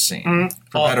deserve to be seen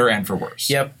for better and for worse.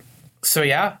 Yep. So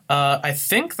I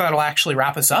think that'll actually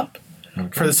wrap us up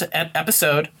for this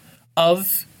episode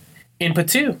of Input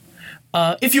 2.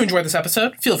 If you enjoyed this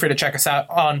episode, feel free to check us out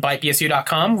on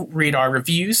ByteBSU.com. Read our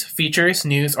reviews, features,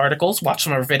 news, articles, watch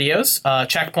some of our videos.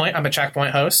 Checkpoint, I'm a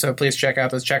Checkpoint host, so please check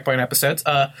out those Checkpoint episodes.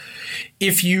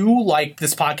 If you like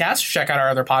this podcast, check out our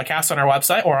other podcasts on our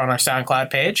website or on our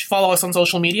SoundCloud page. Follow us on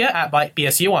social media at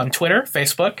ByteBSU on Twitter,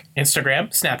 Facebook, Instagram,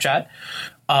 Snapchat.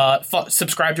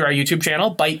 Subscribe to our YouTube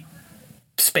channel, Byte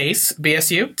Space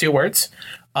BSU, 2 words.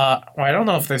 I don't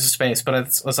know if there's a space, but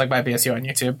it's like by BSU on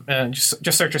YouTube. And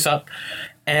just search us up.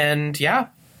 And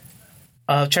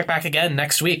check back again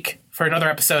next week for another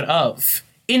episode of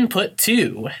Input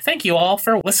 2. Thank you all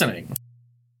for listening.